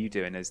Janice, what are you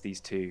doing as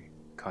these two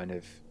kind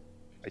of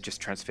are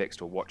just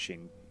transfixed or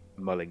watching,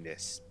 mulling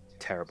this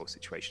terrible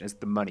situation as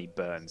the money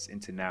burns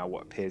into now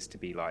what appears to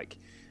be like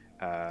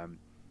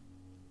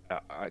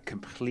a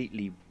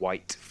completely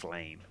white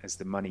flame as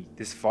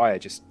this fire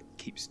just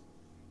keeps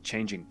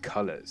changing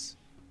colours?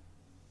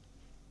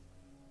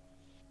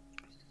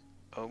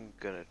 I'm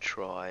gonna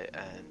try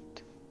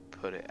and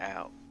put it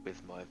out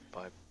with my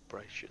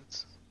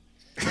vibrations.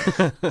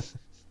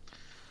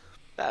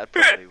 That'd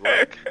probably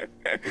work.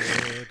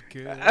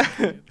 Good.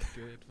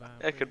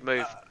 I could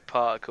move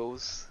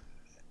particles.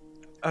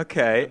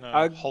 Okay.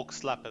 Hulk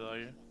slap it, are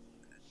you?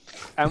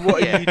 And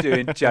what are you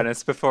doing,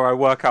 Janice, before I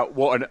work out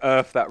what on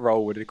earth that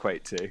role would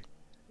equate to?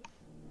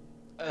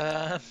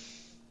 I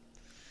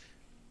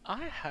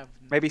have...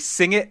 Maybe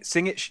sing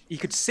it. You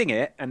could sing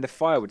it and the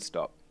fire would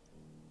stop.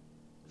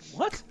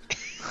 What?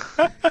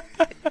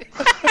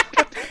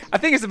 I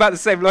think it's about the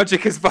same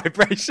logic as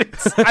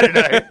vibrations. I don't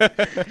know.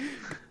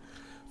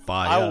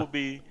 Fire. I will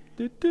be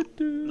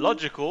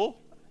logical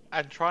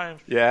and try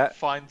and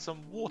find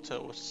some water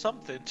or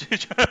something to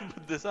try and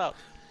put this out.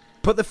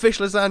 Put the fish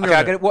lasagna Okay,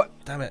 on it. what?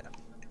 Damn it.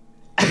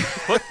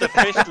 Put the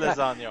fish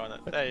lasagna on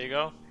it. There you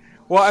go.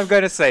 What I'm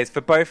going to say is for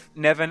both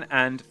Nevin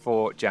and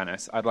for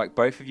Janice, I'd like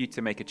both of you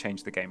to make a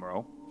change the game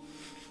roll.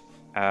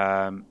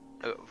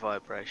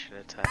 Vibration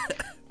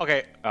attack.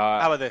 Okay,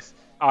 how about this?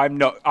 I'm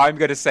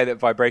going to say that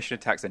vibration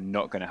attacks are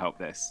not going to help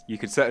this. You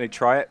could certainly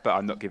try it, but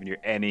I'm not giving you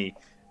any...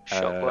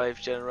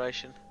 Shockwave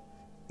generation?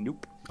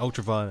 Nope.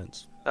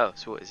 Ultraviolence. Oh,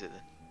 so what is it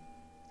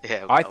then?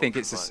 Yeah, I think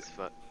it's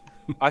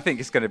I think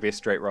it's going to be a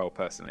straight roll,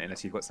 personally,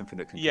 unless you've got something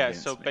that can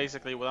convince so me.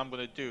 Basically what I'm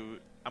going to do,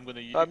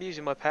 I'm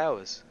using my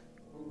powers.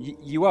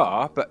 You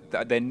are, but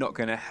they're not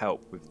going to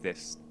help with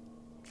this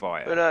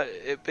fire. But no,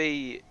 it'd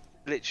be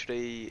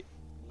literally...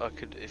 I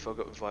could, if I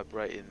got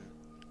vibrating,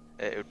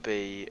 it would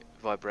be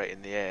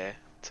vibrating the air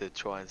to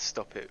try and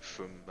stop it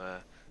from...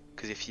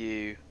 Because if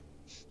you...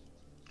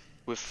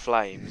 With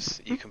flames,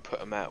 you can put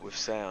them out with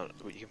sound.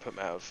 You can put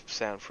them out of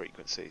sound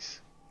frequencies.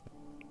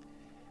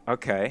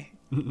 Okay.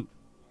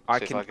 I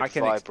can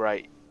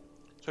vibrate.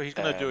 So he's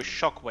gonna do a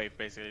shockwave,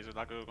 basically. So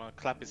like he's gonna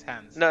clap his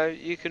hands. No,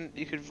 you can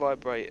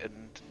vibrate,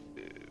 and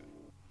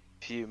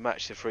if you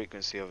match the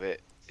frequency of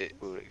it, it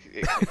can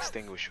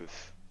extinguish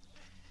with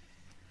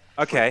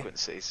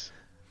frequencies.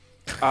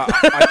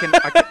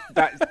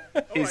 That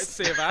is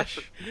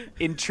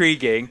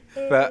intriguing.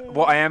 But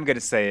what I am going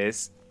to say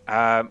is,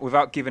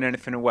 without giving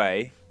anything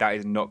away, that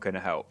is not going to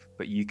help.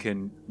 But you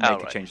can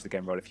make a change to the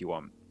game roll if you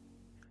want.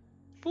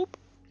 Boop.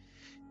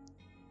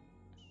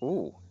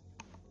 Ooh.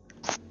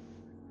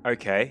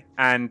 Okay.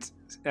 And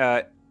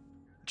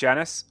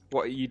Janice,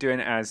 what are you doing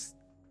as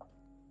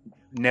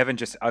Nevin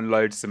just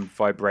unloads some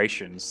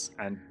vibrations?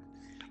 And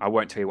I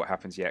won't tell you what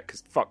happens yet,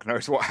 because fuck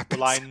knows what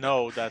happens. Well, I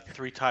know that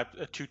two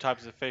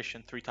types of fish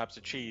and 3 types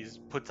of cheese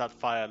puts out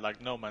fire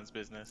like no man's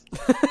business.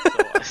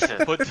 So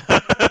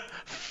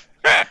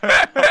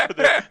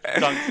I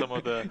dunk some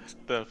of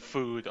the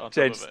food on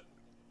top of it.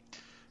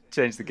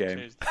 Change the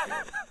game.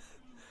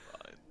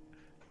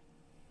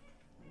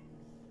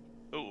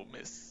 Oh,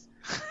 miss.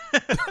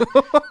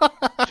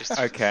 Just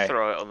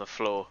throw it on the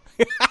floor.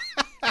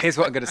 Here's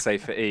what I'm going to say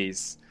for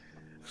ease.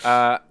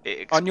 It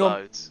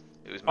explodes.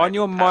 On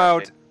your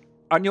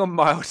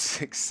mild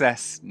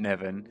success,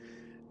 Nevin,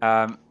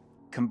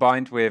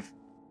 combined with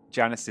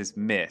Janice's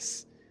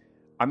miss,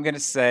 I'm going to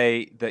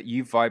say that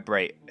you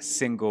vibrate a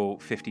single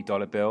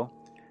 $50 bill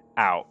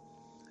out,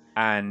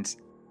 and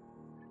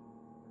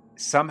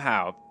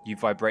somehow you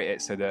vibrate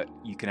it so that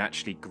you can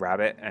actually grab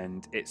it,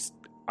 and it's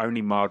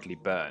only mildly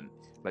burnt.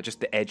 Like just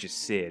the edge is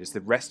seared, as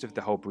the rest of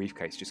the whole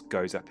briefcase just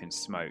goes up in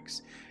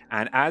smokes.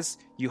 And as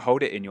you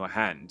hold it in your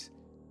hand,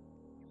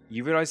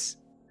 you realize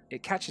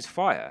it catches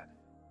fire,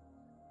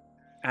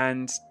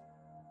 and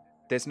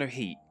there's no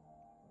heat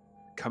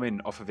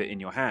coming off of it in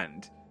your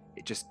hand.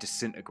 It just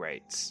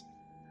disintegrates,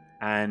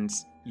 and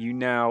you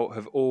now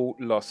have all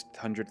lost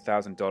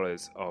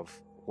 $100,000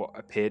 of what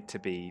appeared to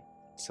be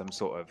some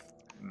sort of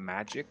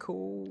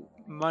magical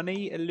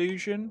money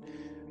illusion.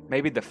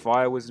 Maybe the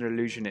fire was an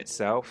illusion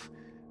itself,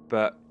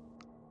 but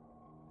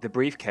the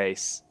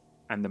briefcase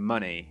and the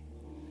money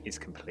is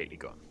completely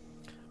gone.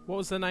 What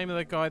was the name of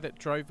the guy that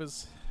drove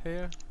us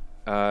here?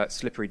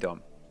 Slippery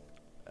Dom.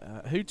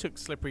 Who took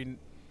Slippery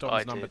Dom's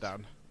I number did.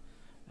 down?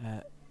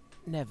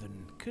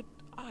 Nevin, could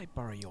I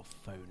borrow your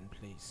phone,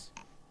 please?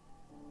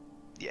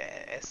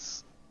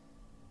 Yes.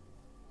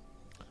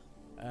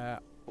 I'm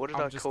What did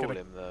I just call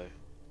gonna- him though?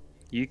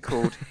 You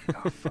called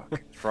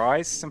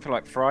fries, something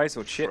like fries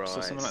or chips or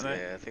Fries, something like that.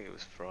 Yeah, I think it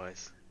was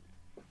fries.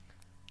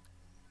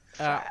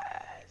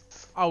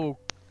 I will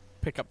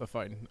pick up the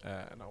phone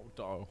and I'll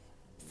dial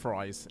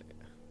Fries.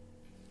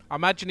 I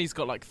imagine he's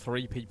got like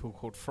 3 people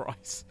called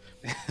Fries.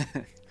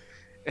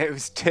 It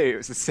was 2. It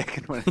was the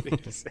second one. I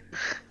think.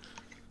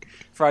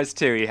 Fries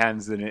 2. He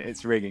hands in it.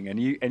 It's ringing, and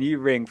you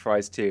ring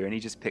Fries 2, and he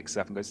just picks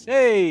up and goes,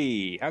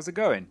 "Hey, how's it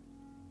going?"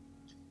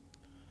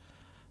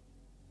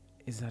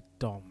 Is that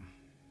Dom?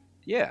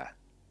 Yeah.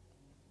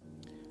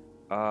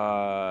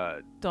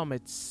 Dom,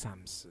 it's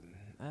Samson.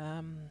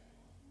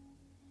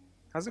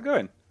 How's it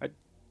going?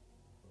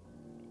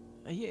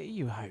 Are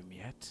you home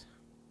yet?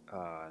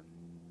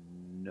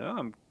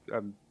 No,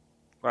 well,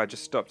 I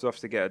just stopped off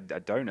to get a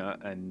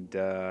donut and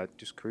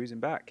just cruising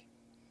back.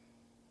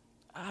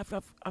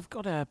 I've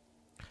got a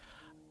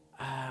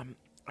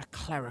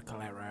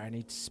clerical error. I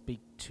need to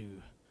speak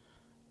to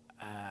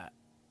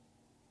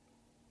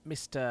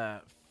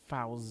Mr.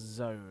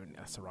 Falzone.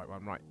 That's the right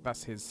one, right?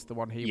 That's the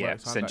one he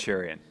works under.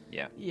 Centurion.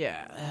 Yeah.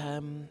 Yeah.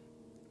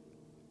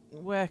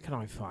 Where can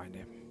I find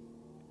him?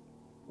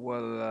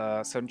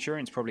 Well,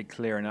 Centurion's probably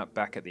clearing up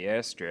back at the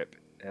airstrip.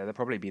 They'll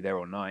probably be there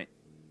all night.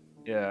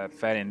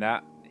 Failing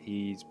that,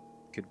 he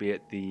could be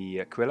at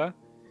the Aquila,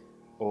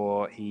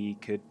 or he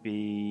could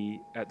be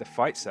at the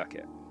fight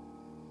circuit.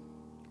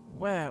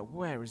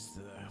 Where is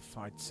the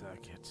fight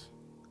circuit?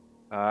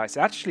 It's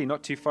actually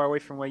not too far away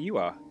from where you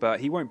are, but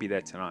he won't be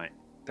there tonight.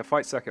 The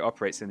fight circuit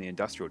operates in the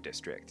industrial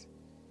district,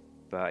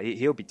 but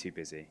he'll be too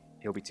busy.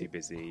 He'll be too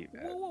busy.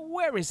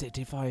 Where is it?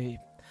 If I'm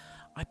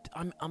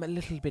a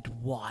little bit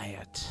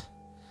wired.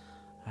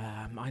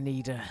 I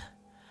need a.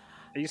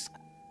 Just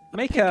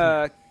make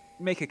a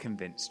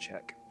convince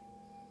check.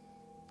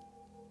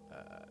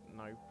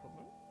 No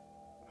problem.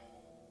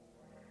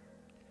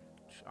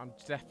 I'm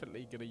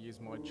definitely going to use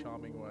my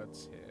charming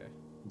words here.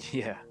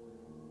 Yeah.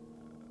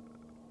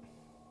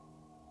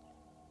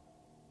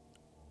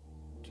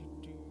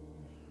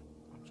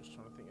 I'm just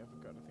trying to think if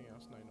I've got anything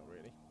else. No, not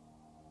really.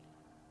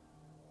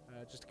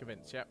 Just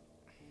convince, yep.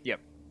 Yep.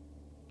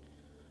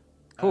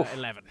 Cool.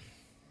 11.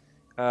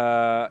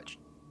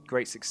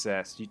 Great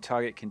success. Your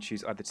target can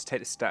choose either to take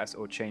the status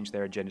or change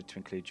their agenda to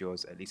include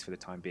yours, at least for the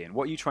time being.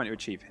 What are you trying to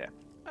achieve here?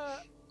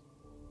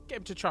 Get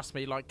him to trust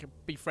me, like,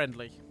 be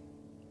friendly.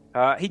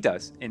 He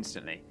does,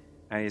 instantly.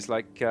 And he's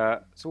like,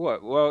 so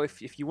what? Well,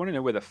 if you want to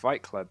know where the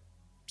Fight Club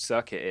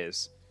circuit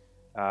is,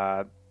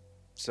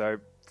 so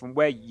from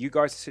where you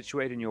guys are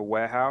situated in your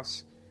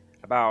warehouse,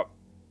 the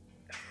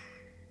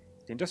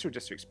industrial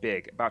district's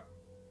big, about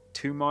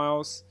 2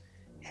 miles,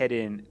 head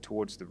in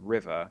towards the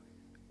river,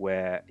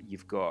 where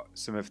you've got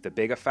some of the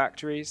bigger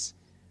factories.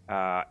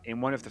 In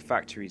one of the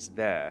factories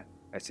there,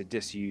 it's a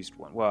disused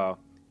one. Well,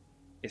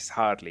 it's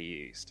hardly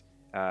used.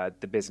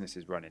 The business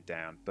is running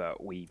down,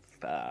 but we've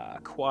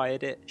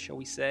acquired it, shall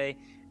we say,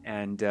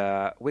 and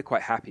we're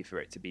quite happy for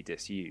it to be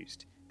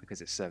disused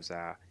because it serves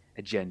our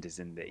agendas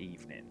in the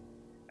evening.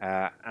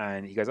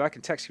 And he goes, I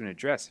can text you an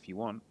address if you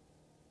want.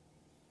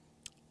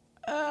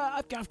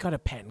 I've got a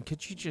pen.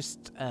 Could you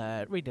just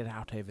read it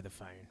out over the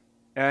phone?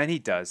 And he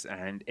does,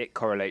 and it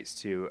correlates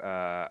to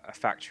a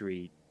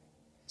factory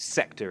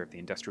sector of the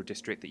industrial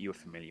district that you're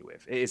familiar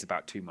with. It is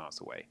about 2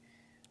 miles away.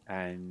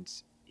 And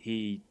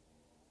he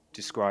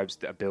describes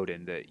a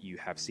building that you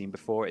have seen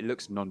before. It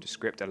looks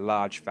nondescript, a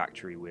large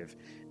factory with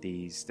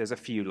there's a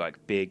few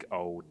like big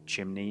old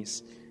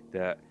chimneys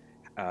that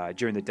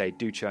during the day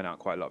do churn out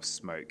quite a lot of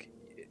smoke.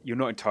 You're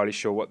not entirely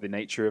sure what the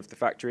nature of the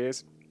factory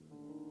is.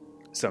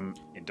 Some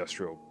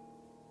industrial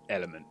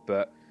element,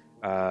 but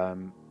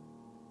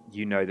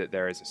you know that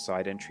there is a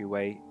side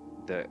entryway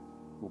that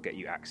will get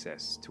you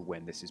access to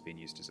when this is being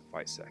used as a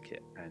fight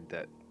circuit, and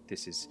that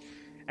this is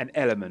an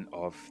element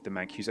of the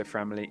Mancuso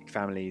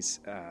family's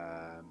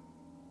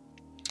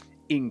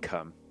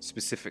income,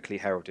 specifically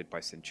heralded by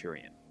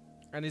Centurion.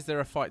 And is there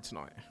a fight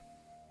tonight?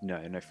 No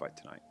fight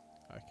tonight.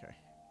 Okay.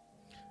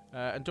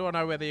 And do I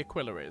know where the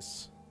Aquila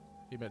is?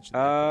 You mentioned.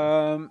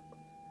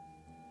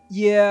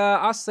 Yeah,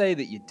 I'll say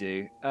that you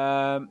do.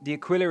 The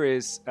Aquila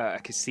is a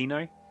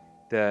casino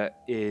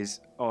that is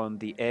on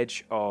the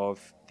edge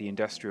of the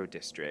industrial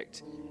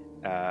district,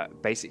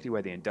 basically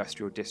where the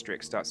industrial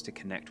district starts to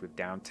connect with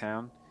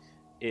downtown.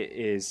 It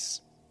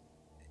is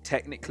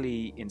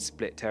technically in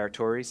split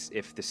territories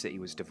if the city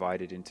was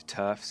divided into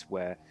turfs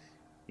where,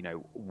 you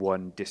know,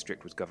 one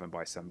district was governed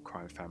by some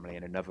crime family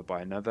and another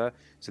by another.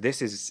 So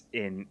this is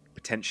in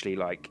potentially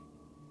like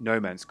no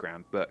man's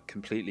ground, but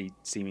completely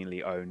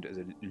seemingly owned as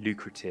a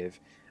lucrative,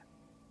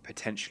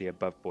 potentially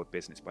above board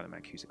business by the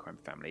Mancuso crime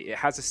family. It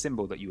has a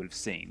symbol that you will have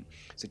seen.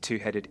 It's a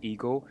two-headed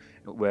eagle,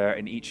 where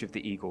in each of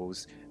the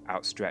eagle's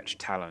outstretched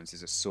talons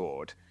is a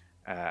sword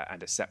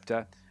and a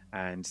scepter,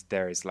 and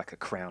there is like a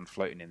crown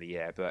floating in the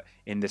air. But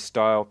in the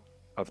style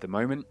of the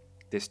moment,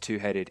 this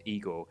two-headed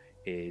eagle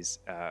is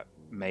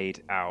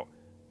made out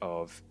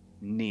of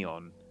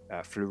neon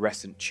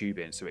fluorescent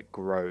tubing, so it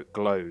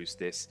glows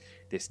this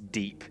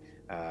deep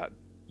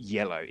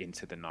yellow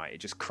into the night. It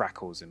just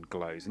crackles and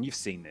glows, and you've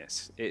seen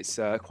this. It's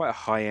quite a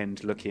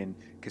high-end looking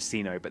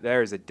casino, but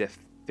there is a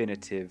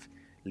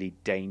definitively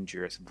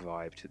dangerous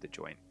vibe to the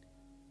joint.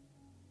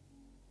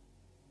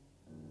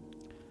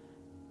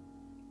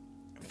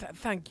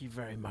 Thank you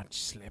very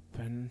much, Slip,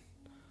 and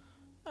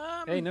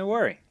hey, no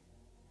worry.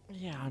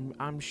 Yeah,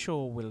 I'm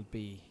sure we'll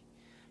be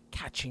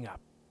catching up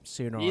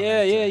sooner or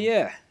Yeah.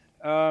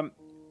 later.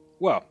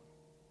 Well,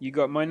 you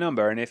got my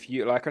number, and if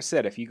you, like I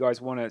said, if you guys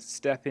want to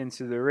step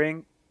into the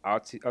ring, I'll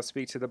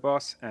speak to the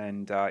boss,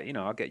 and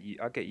I'll get you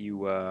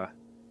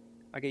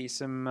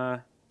some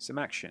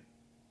action.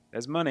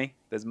 There's money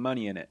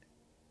in it.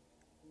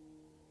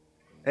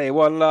 Hey,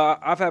 well,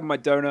 I've had my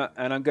donut,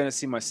 and I'm going to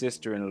see my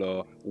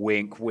sister-in-law.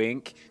 Wink,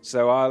 wink.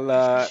 So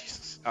I'll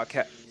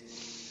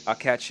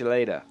catch you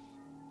later.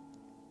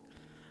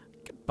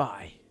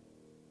 Goodbye.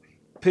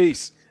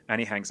 Peace. And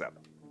he hangs up.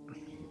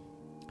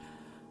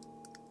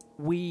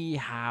 We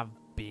have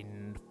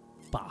been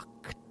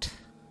fucked.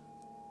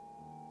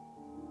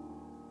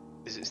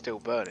 Is it still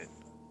burning?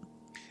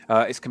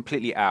 It's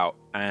completely out,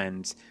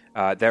 and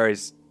there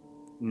is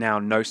now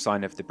no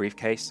sign of the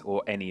briefcase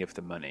or any of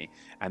the money,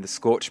 and the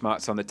scorch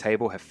marks on the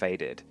table have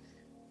faded.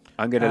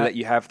 I'm going to let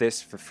you have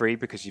this for free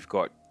because you've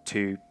got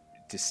two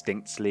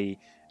distinctly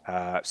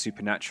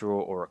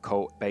supernatural or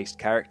occult-based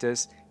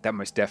characters. That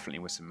most definitely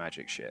was some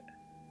magic shit.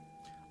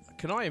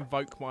 Can I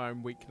invoke my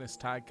own weakness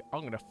tag? I'm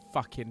going to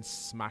fucking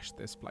smash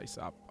this place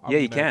up. Yeah,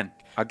 you can.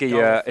 I'll give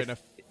you a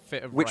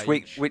fit of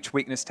rage. Which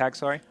weakness tag,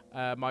 sorry?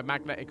 My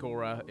magnetic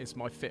aura is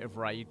my fit of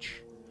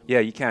rage. Yeah,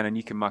 you can, and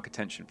you can mark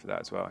attention for that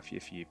as well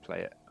if you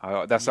play it.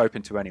 That's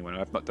open to anyone.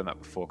 I've not done that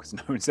before because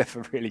no one's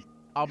ever really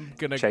I'm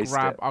going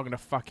to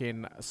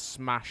fucking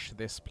smash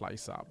this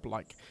place up.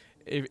 Like,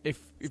 if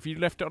you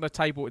left it on a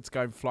table, it's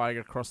going flying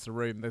across the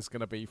room. There's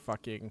going to be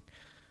fucking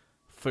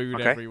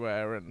food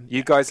everywhere. And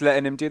you guys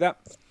letting him do that?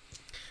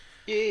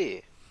 Yeah.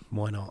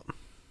 Why not?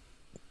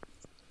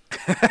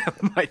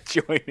 Might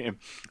join him.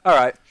 All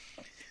right.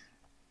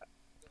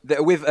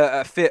 With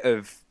a fit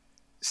of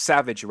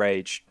savage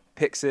rage,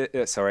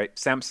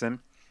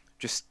 Samson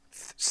just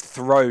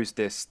throws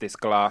this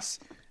glass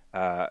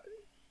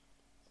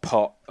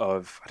pot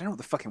of, I don't know what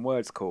the fucking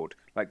word's called,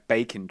 like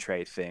bacon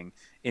tray thing,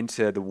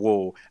 into the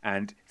wall,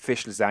 and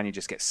fish lasagna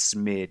just gets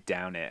smeared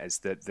down it as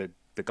the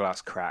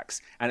glass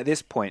cracks. And at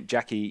this point,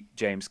 Jackie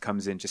James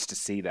comes in just to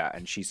see that,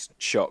 and she's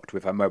shocked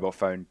with her mobile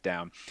phone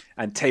down,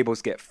 and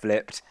tables get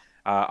flipped.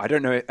 I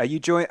don't know. Are you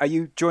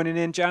joining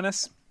in,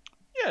 Janice?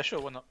 Yeah, sure.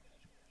 Why not?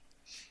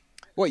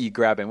 What are you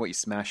grabbing? What are you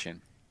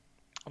smashing?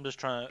 I'm just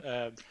trying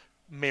to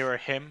mirror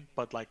him,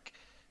 but like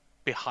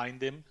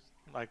behind him,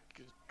 like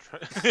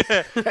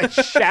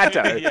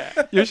shadow.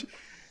 Yeah.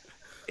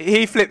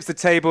 He flips the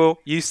table.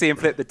 You see him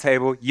flip the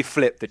table. You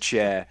flip the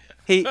chair.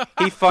 He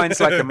finds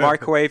like a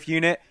microwave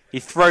unit. He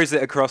throws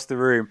it across the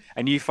room,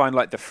 and you find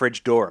like the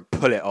fridge door and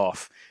pull it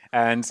off.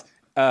 And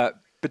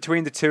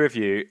between the two of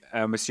you,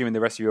 I'm assuming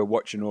the rest of you are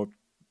watching, or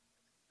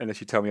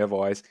unless you tell me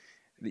otherwise,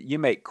 you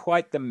make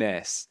quite the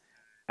mess.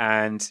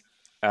 And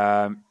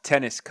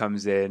Tennis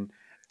comes in,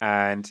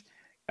 and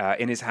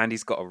in his hand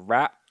he's got a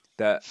rat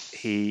that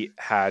he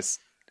has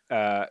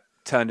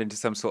turned into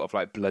some sort of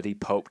like bloody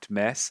pulped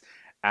mess.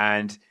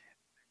 And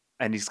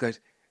he just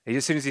goes,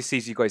 as soon as he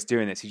sees you guys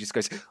doing this, he just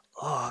goes,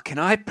 "Oh, can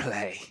I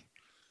play?"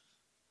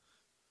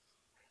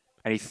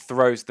 And he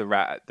throws the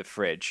rat at the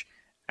fridge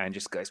and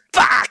just goes,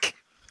 "Fuck!"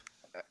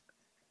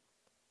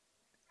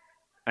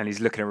 And he's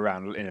looking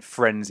around in a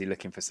frenzy,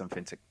 looking for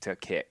something to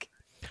kick.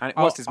 And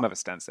whilst his mother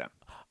stands there.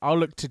 I'll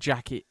look to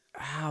Jackie.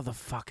 How the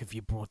fuck have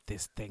you brought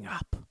this thing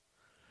up?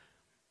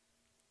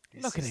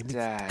 Look at him. He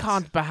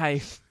can't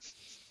behave.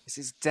 It's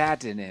his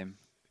dad in him.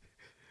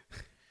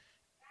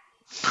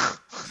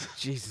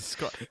 Jesus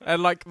Christ.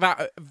 And like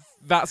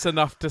that's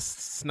enough to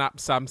snap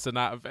Samson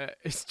out of it.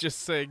 It's just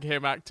seeing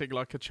him acting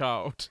like a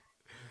child.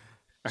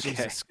 Okay.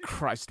 Jesus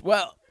Christ.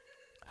 Well,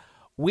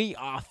 we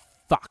are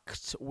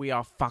fucked. We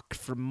are fucked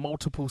from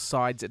multiple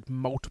sides at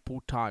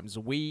multiple times.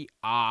 We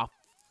are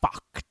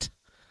fucked.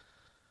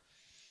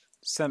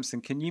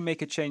 Samson, can you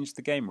make a change to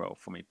the game roll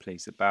for me,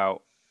 please,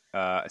 about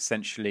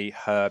essentially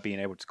her being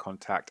able to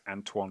contact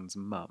Antoine's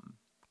mum?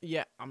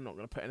 Yeah, I'm not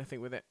going to put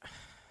anything with it.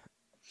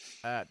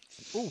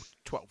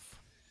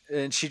 12.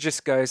 And she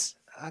just goes,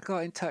 I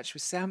got in touch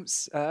with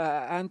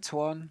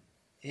Antoine,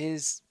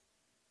 his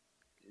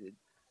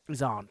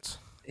His aunt.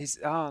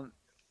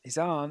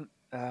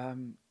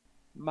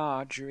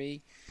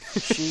 Marjorie.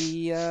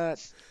 She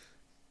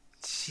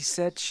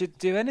said she'd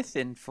do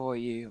anything for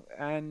you,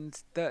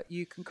 and that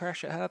you can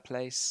crash at her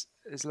place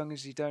as long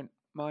as you don't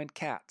mind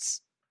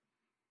cats.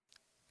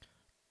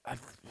 I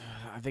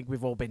think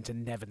we've all been to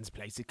Nevin's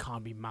place. It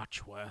can't be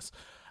much worse.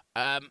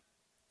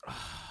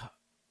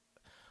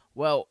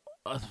 Well,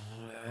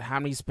 how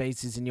many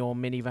spaces in your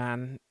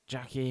minivan,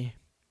 Jackie?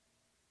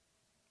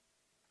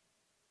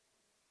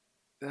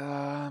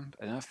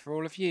 Enough for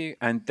all of you.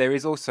 And there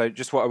is also,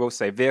 just what I will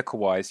say,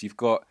 vehicle-wise, you've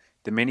got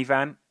the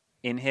minivan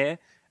in here,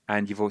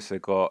 and you've also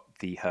got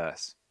the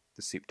hearse,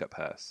 the souped-up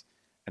hearse.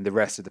 And the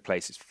rest of the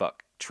place is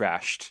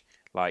trashed.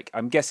 Like,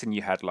 I'm guessing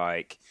you had,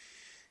 like,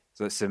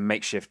 some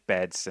makeshift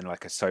beds and,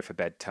 like, a sofa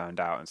bed turned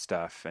out and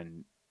stuff,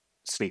 and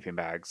sleeping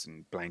bags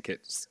and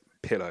blankets,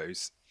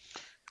 pillows.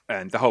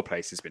 And the whole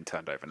place has been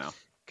turned over now.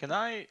 Can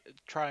I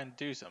try and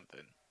do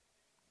something?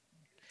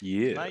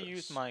 Yes. Can I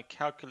use my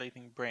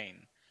calculating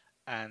brain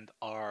and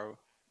our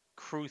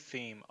crew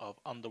theme of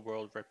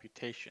underworld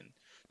reputation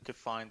to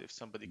find if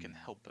somebody can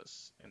help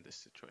us in this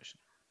situation?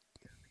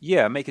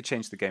 Yeah, make a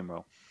change to the game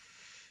roll.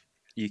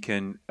 You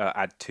can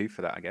add 2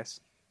 for that, I guess.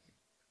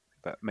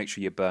 But make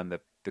sure you burn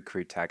the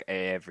crew tag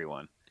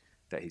everyone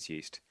that he's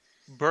used.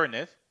 Burn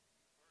it?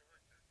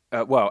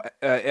 It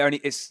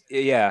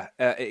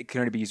can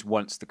only be used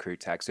once, the crew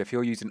tag. So if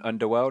you're using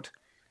Underworld,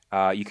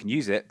 you can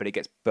use it, but it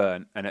gets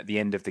burnt, and at the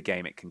end of the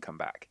game, it can come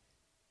back.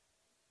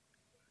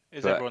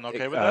 Is everyone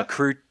okay with that?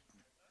 Crew.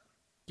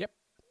 Yep.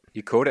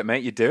 You called it,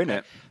 mate. You're doing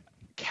it.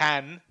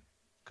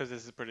 Because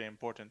this is pretty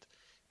important,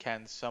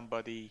 can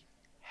somebody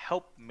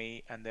help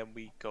me and then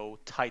we go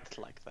tight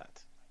like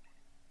that?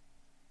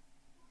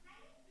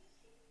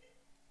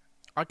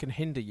 I can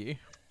hinder you.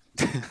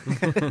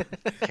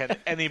 Can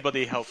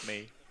anybody help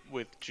me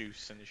with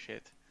juice and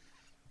shit?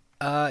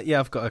 Yeah,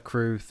 I've got a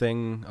crew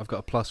thing. I've got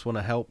a +1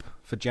 to help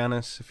for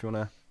Janice, if you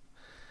want to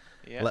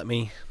let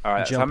me. All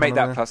right, so I made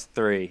that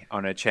 +3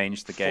 on a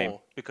change the 4, game.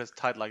 because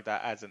tight like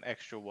that adds an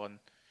extra 1.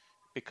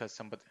 Because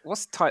somebody.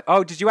 What's tight?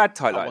 Oh, did you add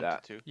tight like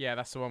that? To. Yeah,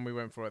 that's the one we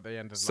went for at the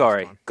end of the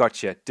Sorry, last time.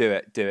 gotcha. Do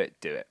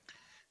it.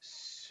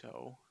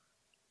 So,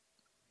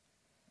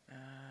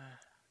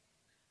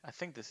 I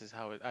think this is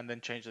how it. And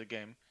then change the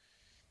game.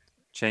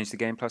 Change the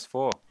game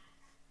 +4.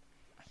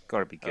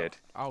 Gotta be good.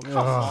 Oh,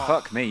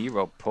 Fuck me, you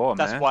rolled poor,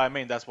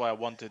 man. That's why I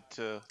wanted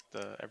the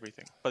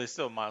everything. But it's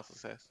still a mild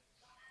success.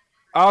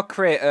 I'll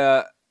create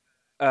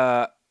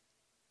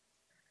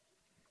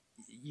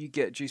you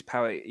get juice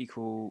power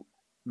equal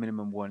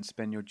minimum 1.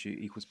 Spend your juice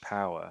equals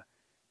power.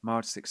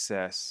 Mild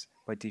success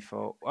by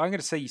default. I'm going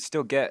to say you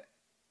still get.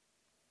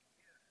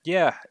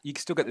 Yeah, you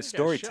can still get the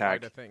story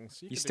tag.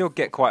 You still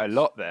get quite a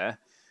lot there.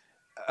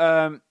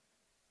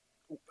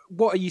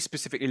 What are you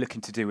specifically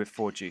looking to do with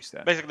 4 juice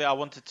then? Basically, I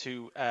wanted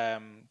to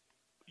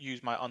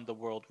use my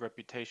underworld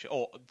reputation,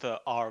 or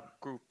our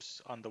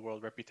group's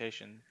underworld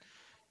reputation,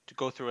 to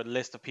go through a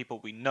list of people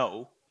we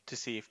know to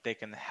see if they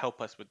can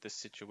help us with this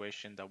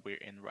situation that we're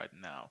in right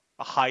now.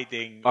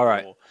 Hiding,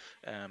 or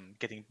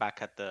getting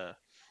back at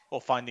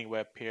or finding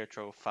where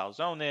Pietro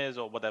Falzone is,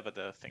 or whatever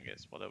the thing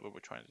is, whatever we're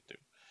trying to do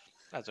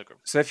as a group.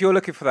 So if you're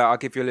looking for that, I'll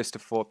give you a list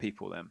of 4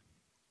 people then.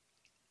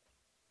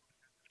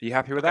 Are you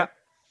happy with that?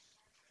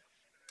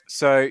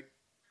 So,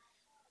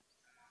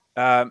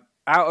 out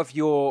of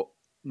your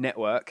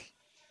network,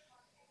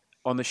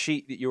 on the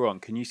sheet that you're on,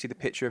 can you see the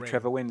picture of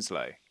Trevor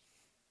Winslow?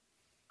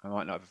 I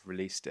might not have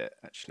released it,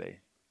 actually.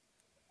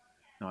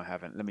 No, I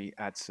haven't. Let me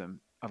add some.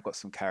 I've got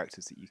some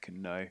characters that you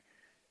can know.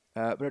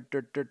 Let me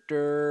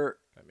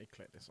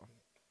click this on.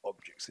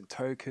 Objects and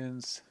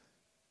tokens.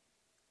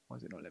 Why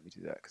does it not let me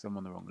do that? Because I'm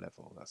on the wrong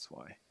level. That's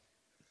why.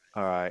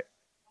 All right.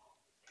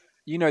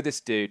 You know this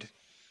dude.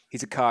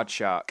 He's a card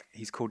shark.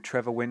 He's called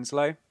Trevor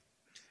Winslow.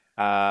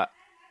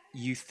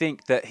 You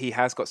think that he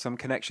has got some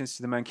connections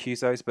to the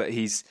Mancusos, but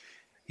he's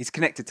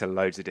connected to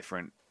loads of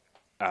different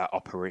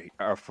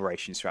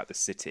operations throughout the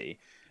city.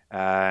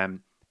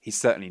 He's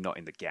certainly not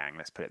in the gang,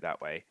 let's put it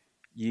that way.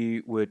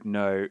 You would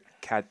know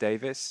Cad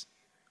Davis.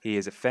 He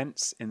is a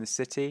fence in the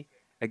city.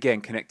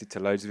 Again, connected to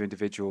loads of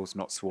individuals,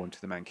 not sworn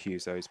to the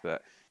Mancusos,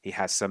 but he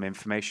has some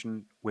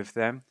information with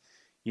them.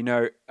 You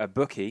know a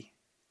bookie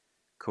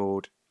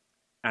called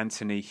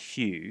Anthony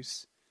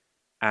Hughes.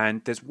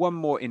 And there's one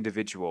more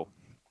individual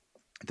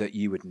that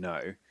you would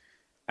know,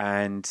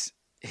 and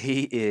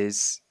he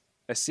is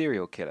a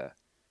serial killer.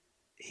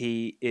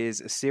 He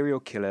is a serial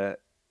killer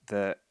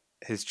that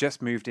has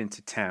just moved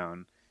into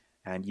town,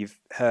 and you've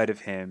heard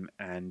of him,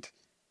 and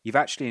you've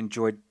actually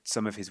enjoyed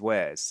some of his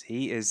wares.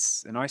 He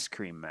is an ice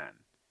cream man,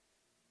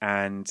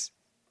 and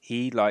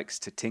he likes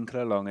to tinkle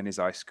along in his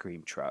ice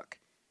cream truck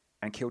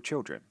and kill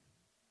children.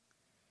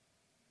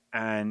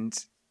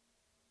 And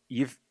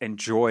you've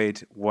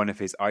enjoyed one of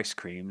his ice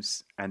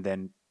creams and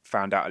then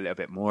found out a little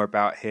bit more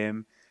about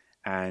him,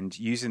 and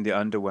using the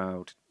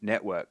Underworld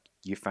network,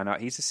 you found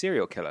out he's a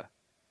serial killer.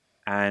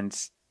 And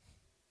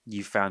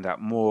you found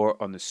out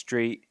more on the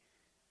street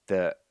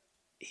that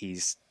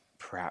he's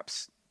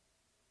perhaps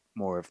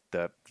more of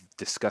the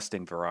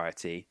disgusting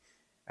variety,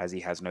 as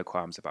he has no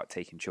qualms about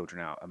taking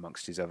children out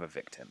amongst his other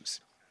victims.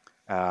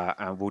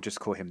 And we'll just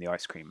call him the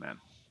Ice Cream Man.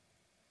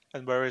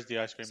 And where is the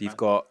Ice Cream So Man? you've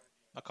got...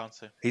 I can't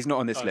see. He's not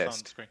on this It's not on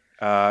list, the screen.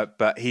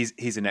 but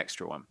he's an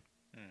extra one.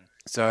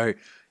 So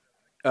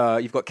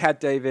you've got Cad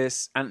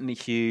Davis, Anthony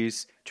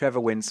Hughes, Trevor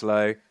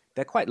Winslow.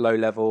 They're quite low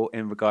level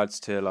in regards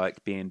to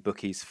like being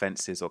bookies,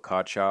 fences, or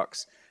card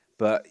sharks.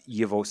 But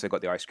you've also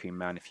got the Ice Cream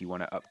Man if you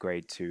want to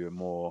upgrade to a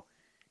more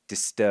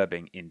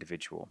disturbing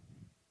individual.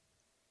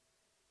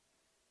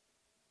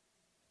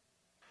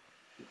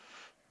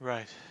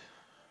 Right.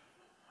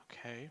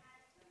 Okay.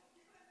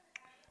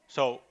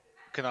 So,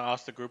 can I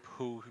ask the group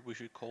who we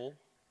should call?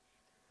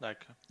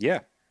 Like, Yeah.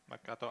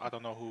 I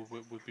don't know who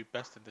would be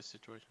best in this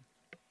situation.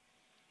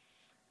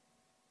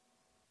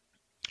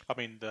 I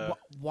mean,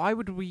 Why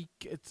would we?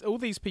 All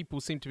these people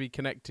seem to be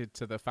connected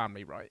to the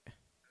family, right?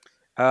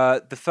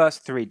 The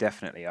first three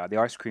definitely are. The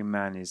Ice Cream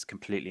Man is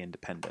completely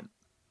independent.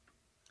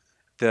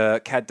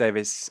 The Cad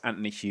Davis,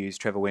 Anthony Hughes,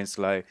 Trevor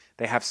Winslow,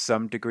 they have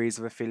some degrees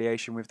of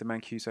affiliation with the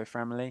Mancuso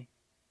family.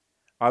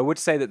 I would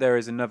say that there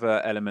is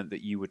another element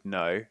that you would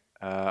know.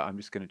 I'm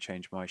just going to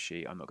change my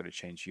sheet. I'm not going to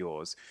change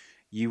yours.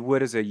 You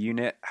would, as a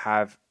unit,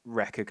 have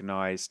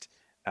recognized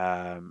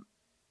a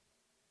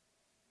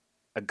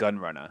gun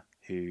runner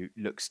who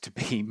looks to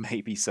be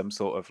maybe some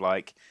sort of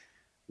like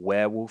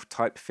werewolf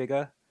type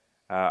figure.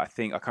 I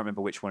can't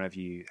remember which one of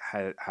you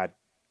had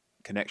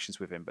connections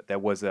with him, but there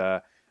was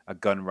a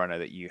gun runner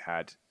that you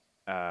had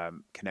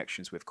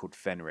connections with called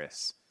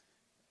Fenris,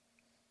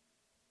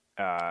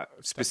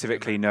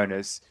 specifically known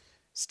as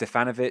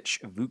Stefanovic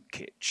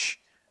Vukic.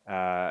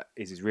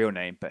 Is his real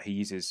name, but he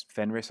uses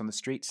Fenris on the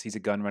streets. He's a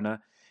gun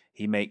runner.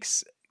 He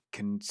makes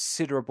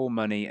considerable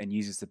money and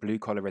uses the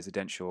blue-collar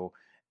residential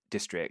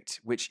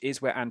district, which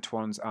is where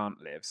Antoine's aunt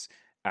lives,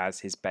 as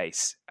his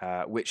base,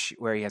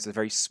 where he has a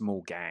very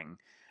small gang.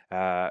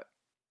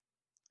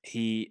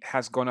 He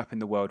has gone up in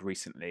the world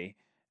recently,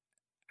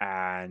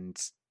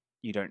 and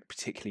you don't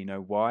particularly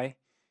know why.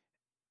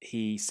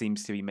 He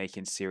seems to be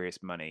making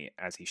serious money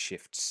as he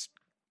shifts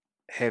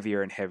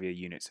heavier and heavier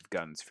units of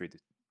guns through the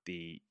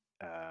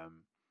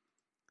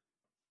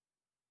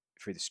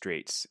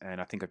streets, and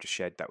I think I've just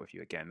shared that with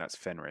you again. That's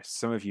Fenris.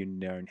 Some of you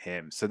know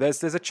him. So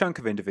there's a chunk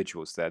of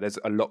individuals there. There's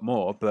a lot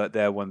more, but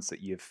they're ones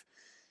that you've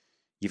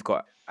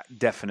got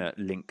definite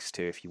links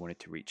to if you wanted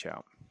to reach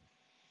out.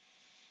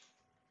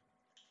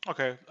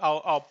 okay,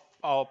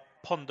 I'll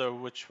ponder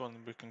which one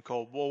we can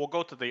call. We'll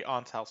go to the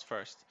aunt's house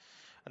first,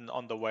 and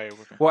on the way.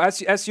 Well,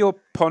 as you're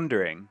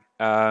pondering,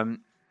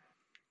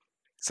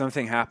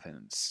 something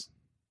happens,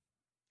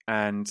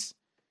 and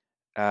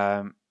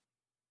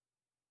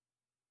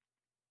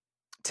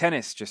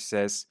Tennis just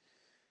says,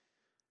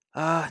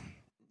 Uncle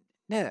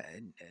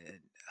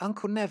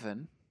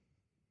Nevin,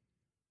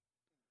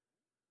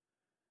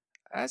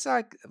 as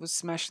I was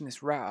smashing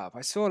this rat up,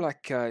 I saw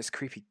like this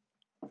creepy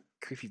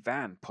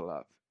van pull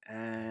up,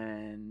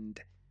 and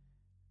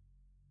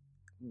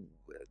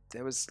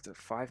there was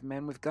 5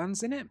 men with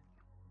guns in it.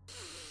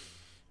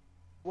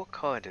 What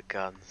kind of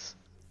guns?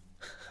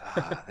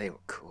 They were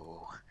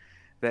cool.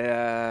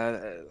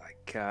 They're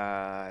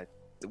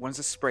the ones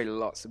that spray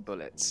lots of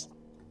bullets.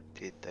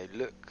 Did they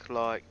look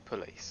like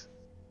police?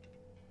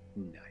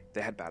 No,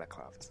 they had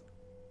balaclavas.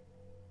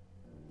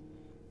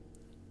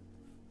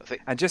 I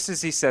think. And just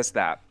as he says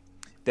that,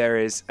 there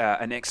is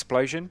an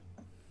explosion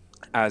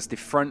as the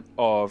front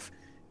of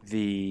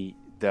the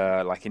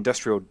like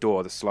industrial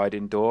door, the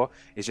slide-in door,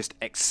 is just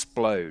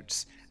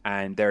explodes,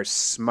 and there is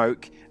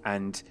smoke,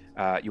 and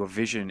your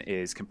vision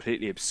is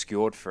completely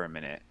obscured for a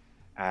minute,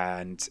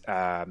 and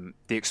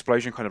the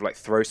explosion kind of like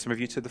throws some of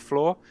you to the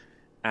floor,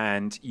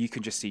 and you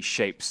can just see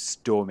shapes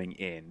storming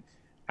in,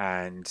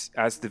 and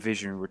as the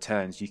vision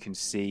returns, you can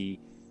see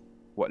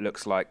what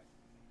looks like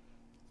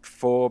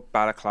 4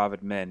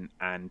 balaclavaed men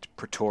and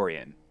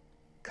Praetorian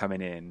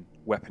coming in,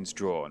 weapons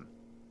drawn.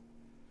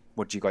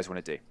 What do you guys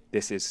want to do?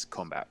 This is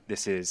combat.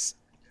 This is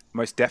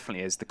most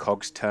definitely as the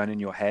cogs turn in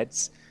your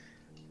heads.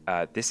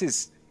 This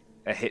is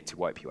a hit to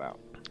wipe you out.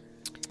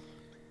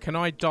 Can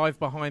I dive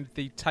behind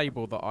the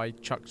table that I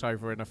chucked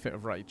over in a fit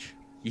of rage?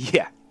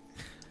 Yeah.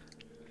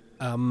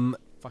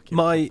 Fucking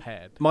My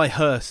prepared. my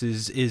hearse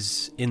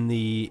is in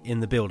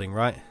the building,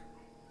 right?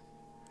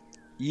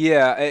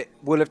 Yeah, it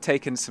will have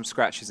taken some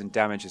scratches and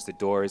damage as the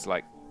door is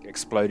like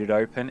exploded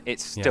open.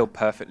 It's still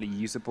perfectly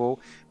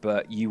usable,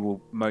 but you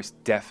will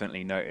most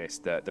definitely notice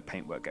that the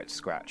paintwork gets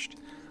scratched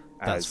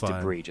as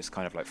debris just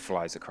kind of like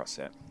flies across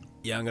it.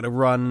 Yeah, I'm going to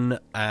run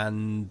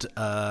and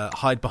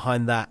hide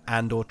behind that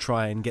and or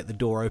try and get the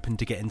door open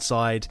to get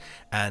inside.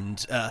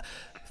 And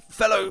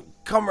fellow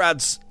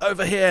comrades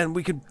over here, and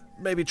we could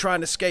maybe try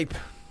and escape.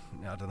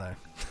 I don't know.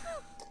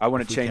 I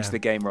want to change the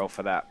game roll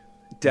for that.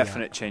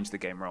 Definite change the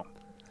game roll.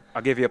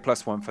 I'll give you a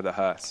 +1 for the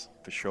hearse,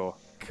 for sure.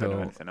 Cool. Don't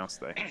know anything else,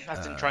 though.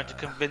 As in trying to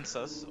convince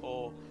us,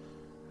 or...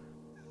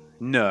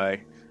 No.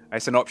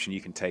 It's an option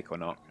you can take or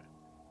not.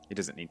 He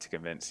doesn't need to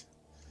convince.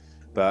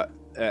 But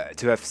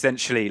to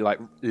essentially like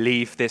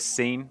leave this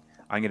scene,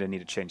 I'm going to need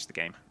to change the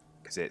game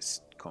because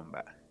it's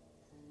combat.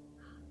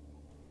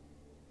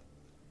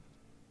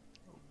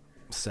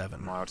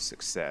 7. Mild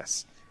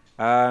success.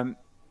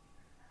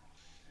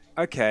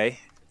 Okay,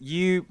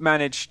 you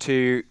managed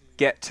to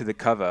get to the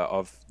cover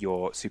of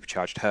your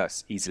supercharged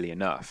hearse easily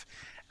enough,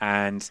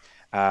 and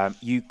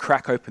you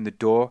crack open the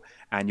door,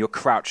 and you're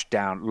crouched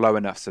down low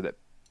enough so that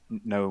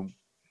no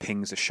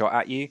pings are shot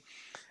at you,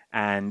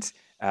 and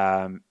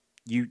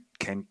you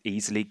can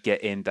easily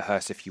get in the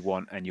hearse if you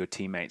want, and your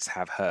teammates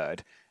have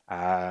heard.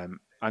 I'm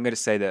going to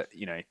say that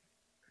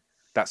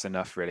that's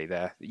enough really.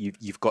 There,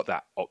 you've got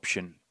that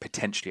option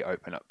potentially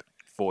open up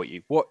for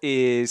you.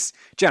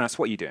 Janice?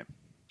 What are you doing?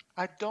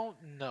 I don't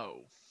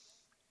know.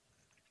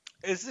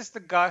 Is this the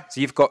guy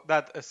So you've got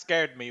that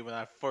scared me when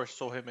I first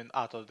saw him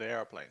out of the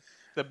airplane?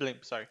 The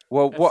blimp, sorry.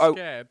 well.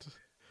 Scared.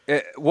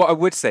 What I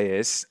would say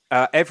is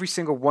every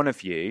single one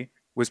of you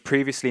was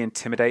previously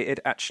intimidated,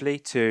 actually,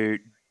 to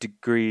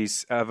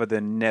degrees other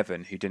than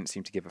Nevin, who didn't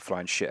seem to give a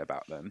flying shit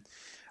about them.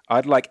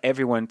 I'd like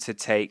everyone to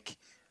take,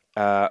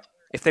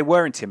 if they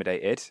were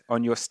intimidated,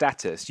 on your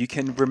status, you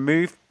can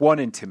remove one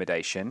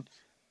intimidation,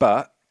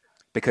 but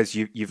because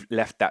you've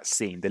left that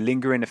scene, the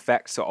lingering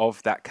effects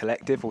of that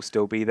collective will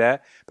still be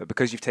there, but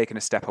because you've taken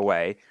a step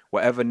away,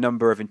 whatever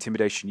number of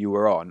intimidation you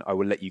were on, I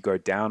will let you go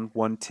down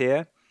one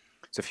tier.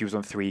 So if you was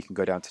on 3, you can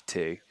go down to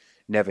 2.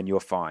 Nevin, you're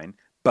fine.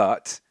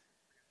 But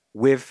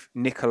with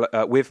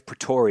with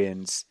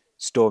Praetorians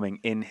storming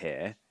in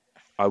here,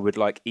 I would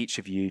like each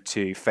of you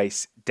to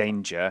face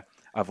danger.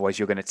 Otherwise,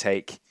 you're going to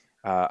take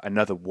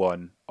another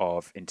one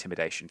of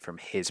intimidation from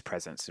his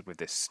presence with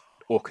this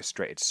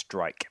orchestrated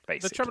strike,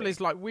 basically. The trouble is,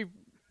 like,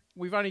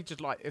 we've only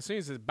just, like, as soon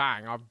as it's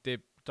bang, I've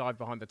dived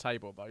behind the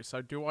table, though.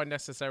 So do I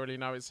necessarily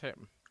know it's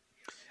him?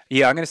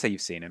 Yeah, I'm going to say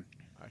you've seen him.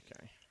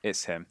 Okay.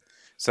 It's him.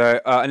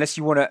 So unless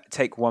you want to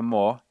take one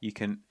more, you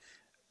can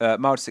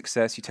mild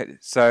success. You take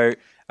so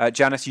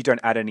Janice, you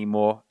don't add any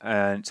more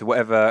to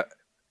whatever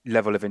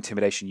level of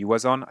intimidation you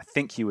was on. I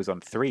think you was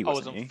on 3.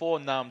 Wasn't I was on you? 4.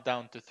 Now I'm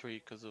down to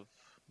 3 because of.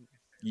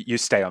 You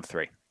stay on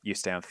 3. You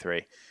stay on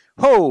 3.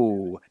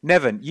 Oh,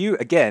 Nevin, you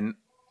again.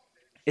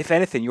 If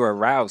anything, you're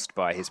aroused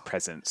by his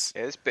presence.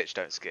 Yeah, this bitch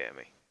don't scare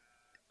me.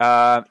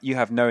 You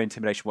have no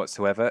intimidation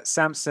whatsoever.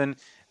 Samson,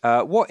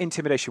 what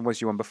intimidation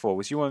was you on before?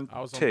 Was you on 2?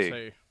 I was on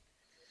 2.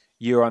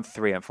 You're on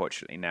 3,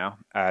 unfortunately, now,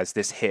 as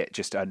this hit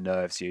just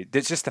unnerves you.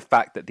 It's just the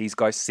fact that these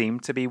guys seem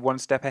to be one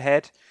step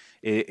ahead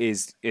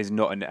is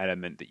not an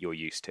element that you're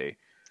used to.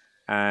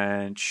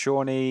 And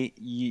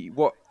Shawnee,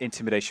 what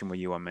intimidation were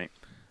you on, mate?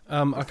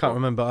 I can't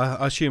remember.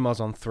 I assume I was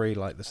on 3,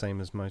 like the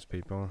same as most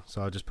people.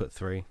 So I just put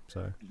 3.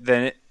 So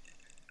then,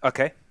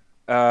 okay.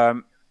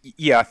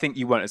 Yeah, I think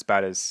you weren't as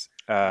bad as.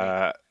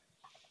 Yeah,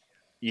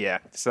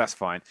 so that's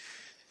fine.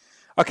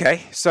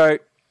 Okay, so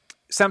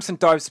Samson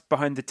dives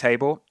behind the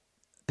table.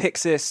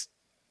 Pixis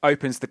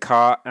opens the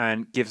car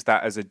and gives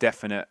that as a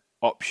definite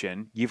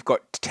option. You've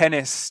got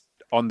Tennis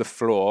on the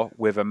floor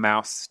with a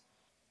mouse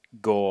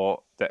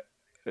gore that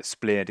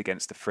splintered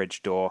against the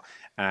fridge door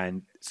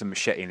and some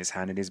machete in his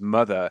hand, and his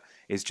mother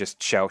is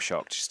just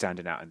shell-shocked,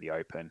 standing out in the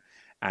open.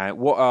 I'm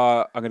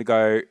going to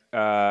go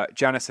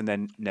Janice and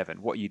then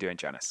Nevin. What are you doing,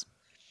 Janice?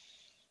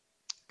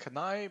 Can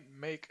I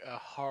make a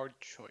hard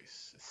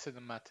choice, a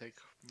cinematic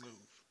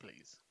move,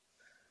 please?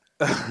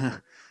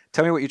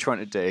 Tell me what you're trying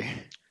to do.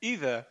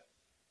 Either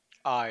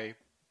I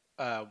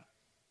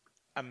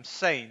am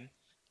sane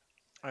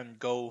and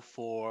go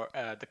for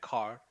the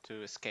car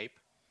to escape,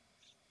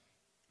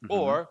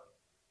 or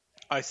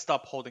I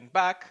stop holding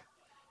back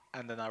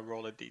and then I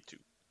roll a d2.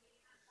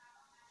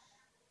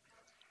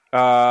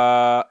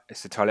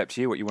 It's entirely up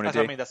to you what you want to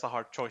do. I mean, that's a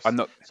hard choice. I'm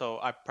not. So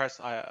I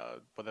press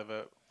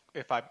whatever.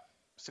 If I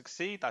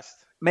succeed,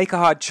 that's Make a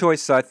hard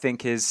choice. I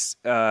think is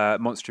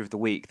Monster of the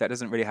Week. That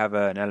doesn't really have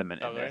an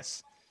element in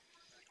this.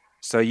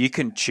 So you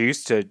can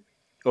choose to,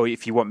 or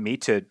if you want me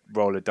to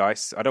roll a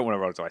dice, I don't want to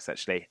roll a dice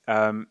actually.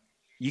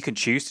 You can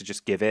choose to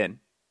just give in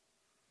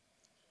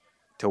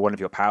to one of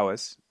your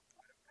powers.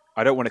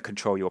 I don't want to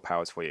control your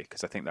powers for you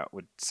because I think that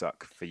would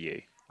suck for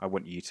you. I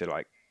want you to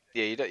like.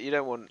 Yeah, you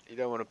don't want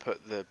to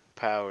put the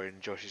power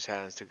in Josh's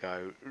hands to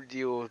go.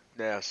 You're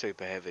now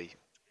super heavy.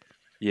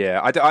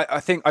 Yeah, I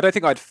don't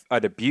think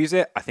I'd abuse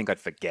it. I think I'd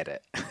forget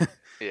it.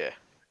 Yeah.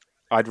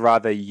 I'd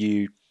rather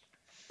you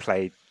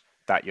play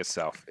that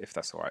yourself, if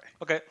that's all right.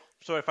 okay.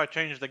 So if I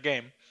change the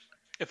game,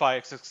 if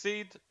I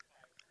succeed,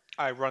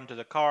 I run to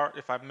the car.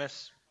 If I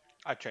miss,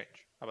 I change.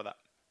 How about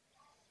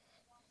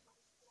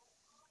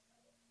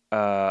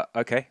that?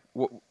 Okay.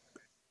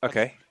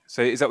 Okay.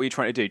 So is that what you're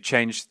trying to do?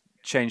 Change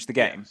the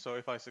game? Yeah, so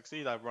if I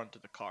succeed, I run to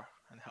the car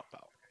and help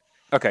out.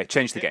 Okay,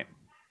 change the game.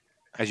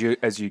 As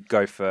you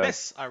go for...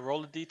 Miss, I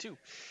roll a d2.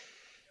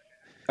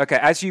 Okay,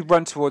 as you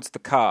run towards the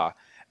car,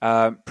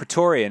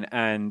 Praetorian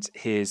and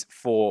his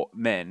 4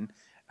 men...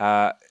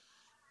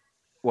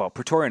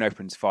 Praetorian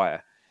opens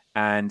fire,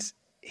 and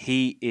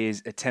he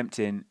is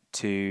attempting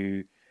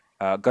to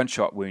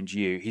gunshot wound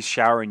you. He's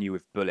showering you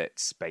with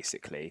bullets,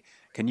 basically.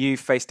 Can you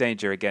face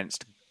danger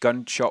against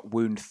gunshot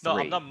wound 3? No,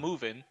 I'm not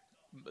moving.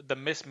 The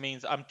miss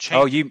means I'm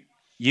changing. Oh,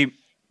 you.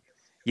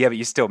 Yeah, but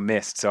you still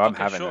missed, so I'm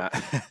having sure.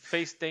 that.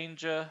 Face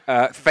danger.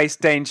 Face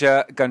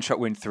danger, gunshot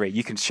wound 3.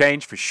 You can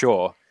change for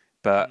sure,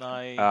 but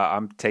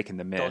I'm taking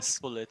the miss.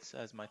 Dodge bullets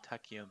as my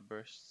tachyon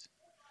bursts.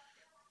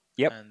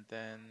 Yep. And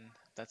then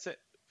that's it.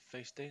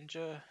 Face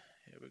danger.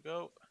 Here we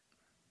go.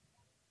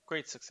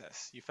 Great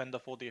success. You fend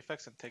off all the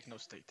effects and take no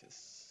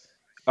status.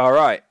 All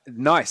right,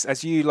 nice.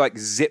 As you like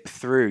zip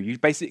through, you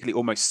basically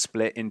almost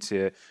split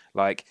into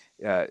like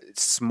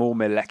small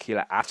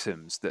molecular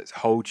atoms that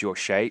hold your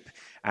shape,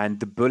 and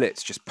the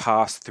bullets just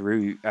pass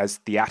through as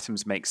the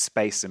atoms make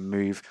space and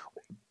move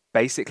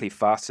basically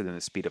faster than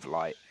the speed of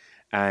light.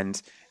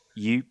 And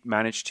you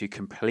manage to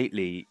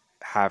completely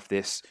have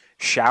this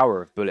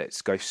shower of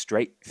bullets go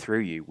straight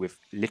through you with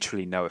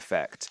literally no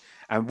effect.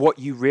 And what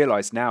you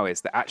realize now is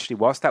that actually,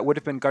 whilst that would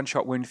have been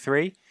gunshot wound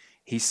 3,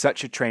 he's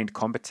such a trained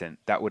combatant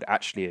that would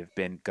actually have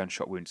been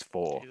gunshot wounds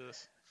 4.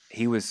 Jesus.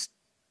 He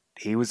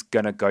was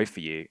gonna go for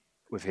you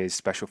with his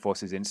special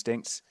forces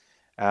instincts.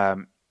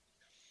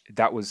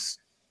 That was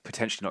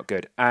potentially not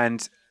good.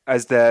 And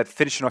as they're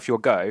finishing off your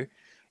go,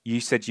 you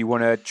said you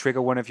want to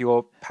trigger one of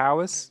your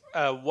powers?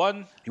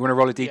 One. You want to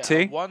roll a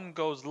D2? Yeah, 1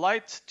 goes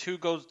light, 2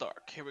 goes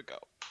dark. Here we go.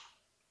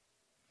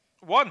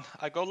 1,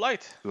 I go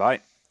light.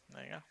 Light.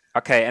 There you go.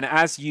 Okay, and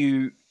as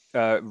you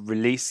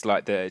release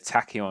like the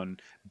tachyon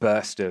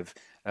burst of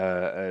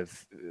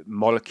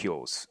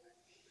molecules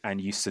and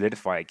you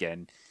solidify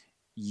again,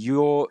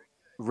 your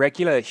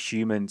regular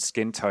human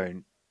skin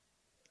tone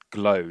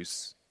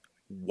glows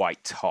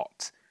white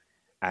hot,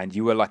 and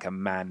you are like a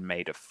man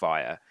made of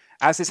fire.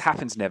 As this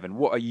happens, Nevin,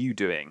 what are you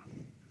doing?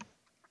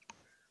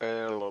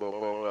 I'm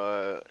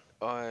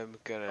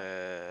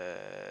gonna...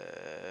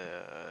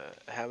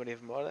 How many of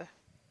them are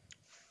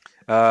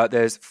there?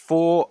 There's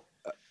 4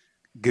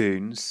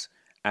 goons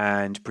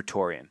and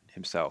Praetorian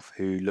himself,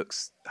 who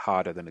looks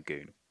harder than a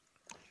goon.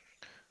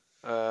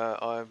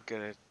 I'm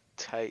gonna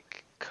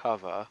take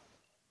cover.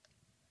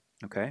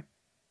 Okay.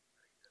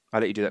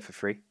 I'll let you do that for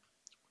free.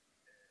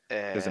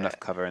 There's enough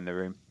cover in the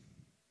room.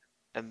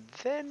 And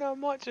then I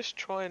might just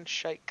try and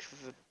shake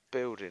the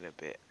building a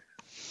bit.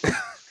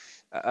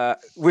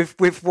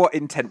 With what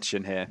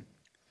intention here?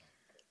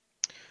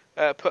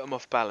 Put them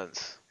off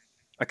balance.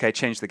 Okay,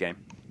 change the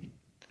game.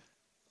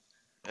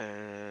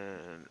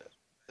 And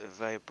a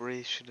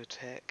vibration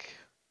attack.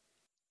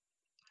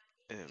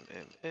 Yeah,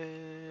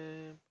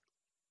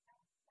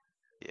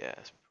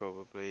 that's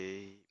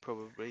probably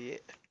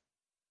it.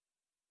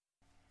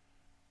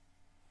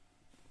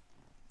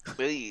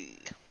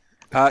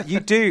 You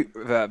do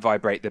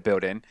vibrate the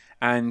building,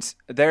 and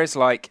there is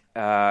like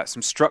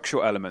some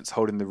structural elements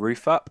holding the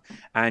roof up,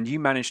 and you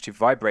manage to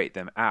vibrate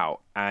them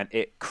out, and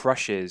it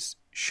crushes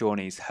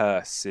Shawnee's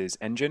hearse's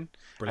engine.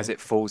 Brilliant. As it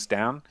falls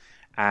down,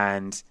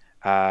 and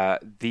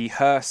the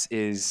hearse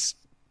is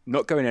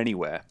not going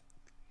anywhere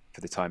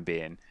for the time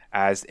being,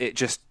 as it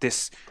just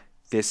this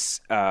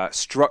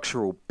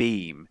structural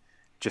beam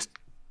just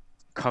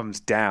comes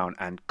down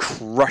and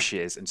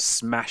crushes and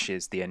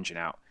smashes the engine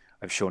out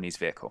of Shawnee's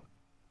vehicle.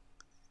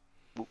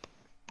 Whoop.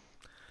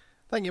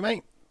 Thank you,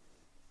 mate.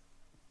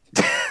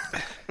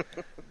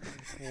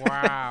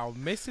 Wow,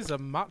 misses are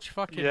much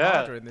fucking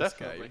harder in this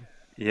game.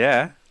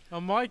 Yeah.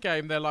 On my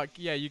game, they're like,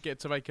 yeah, you get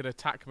to make an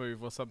attack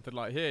move or something.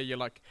 Like here, you're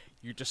like,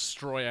 you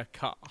destroy a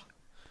car.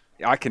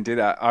 I can do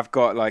that. I've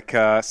got like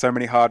so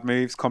many hard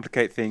moves,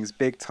 complicate things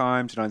big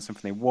time, deny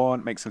something they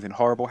want, make something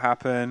horrible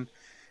happen,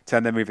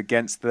 turn their move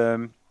against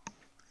them.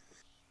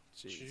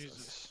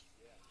 Jesus.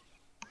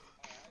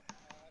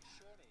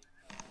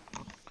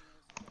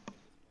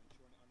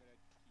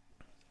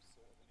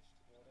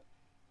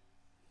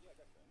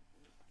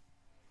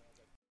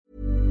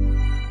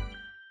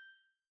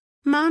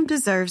 Mom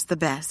deserves the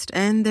best,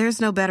 and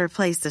there's no better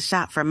place to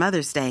shop for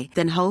Mother's Day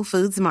than Whole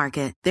Foods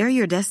Market. They're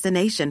your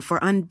destination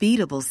for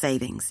unbeatable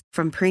savings,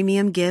 from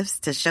premium gifts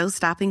to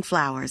show-stopping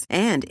flowers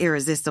and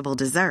irresistible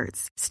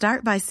desserts.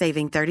 Start by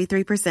saving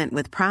 33%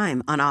 with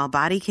Prime on all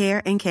body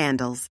care and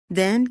candles.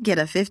 Then get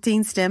a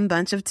 15-stem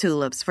bunch of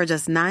tulips for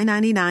just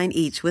 $9.99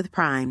 each with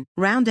Prime.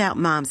 Round out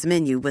Mom's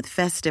menu with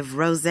festive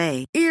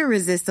rosé,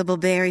 irresistible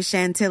berry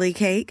chantilly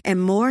cake,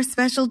 and more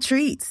special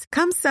treats.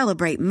 Come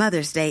celebrate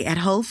Mother's Day at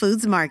Whole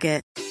Foods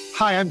Market.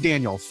 Hi, I'm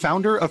Daniel,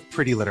 founder of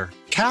Pretty Litter.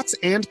 Cats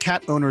and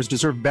cat owners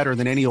deserve better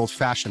than any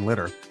old-fashioned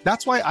litter.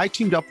 That's why I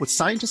teamed up with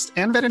scientists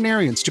and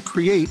veterinarians to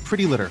create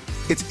Pretty Litter.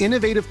 Its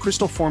innovative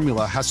crystal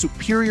formula has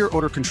superior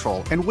odor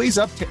control and weighs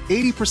up to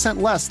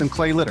 80% less than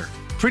clay litter.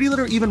 Pretty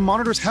Litter even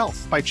monitors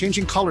health by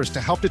changing colors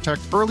to help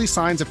detect early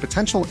signs of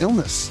potential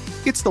illness.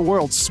 It's the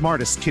world's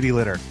smartest kitty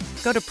litter.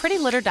 Go to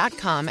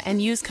prettylitter.com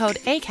and use code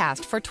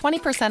ACAST for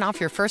 20%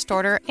 off your first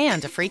order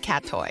and a free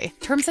cat toy.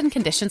 Terms and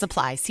conditions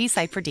apply. See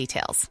site for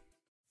details.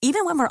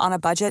 Even when we're on a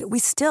budget, we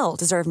still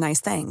deserve nice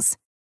things.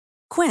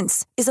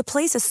 Quince is a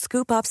place to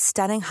scoop up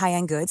stunning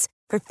high-end goods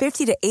for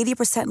 50 to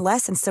 80%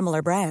 less than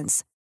similar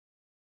brands.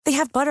 They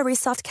have buttery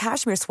soft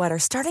cashmere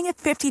sweaters starting at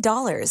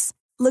 $50,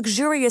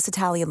 luxurious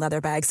Italian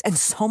leather bags, and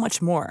so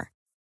much more.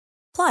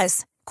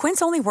 Plus,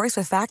 Quince only works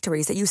with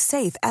factories that use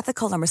safe,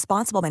 ethical, and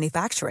responsible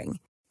manufacturing.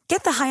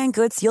 Get the high-end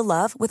goods you'll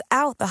love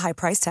without the high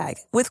price tag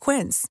with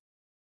Quince.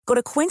 Go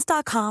to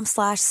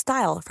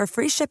quince.com/style for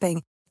free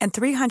shipping and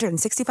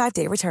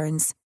 365-day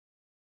returns.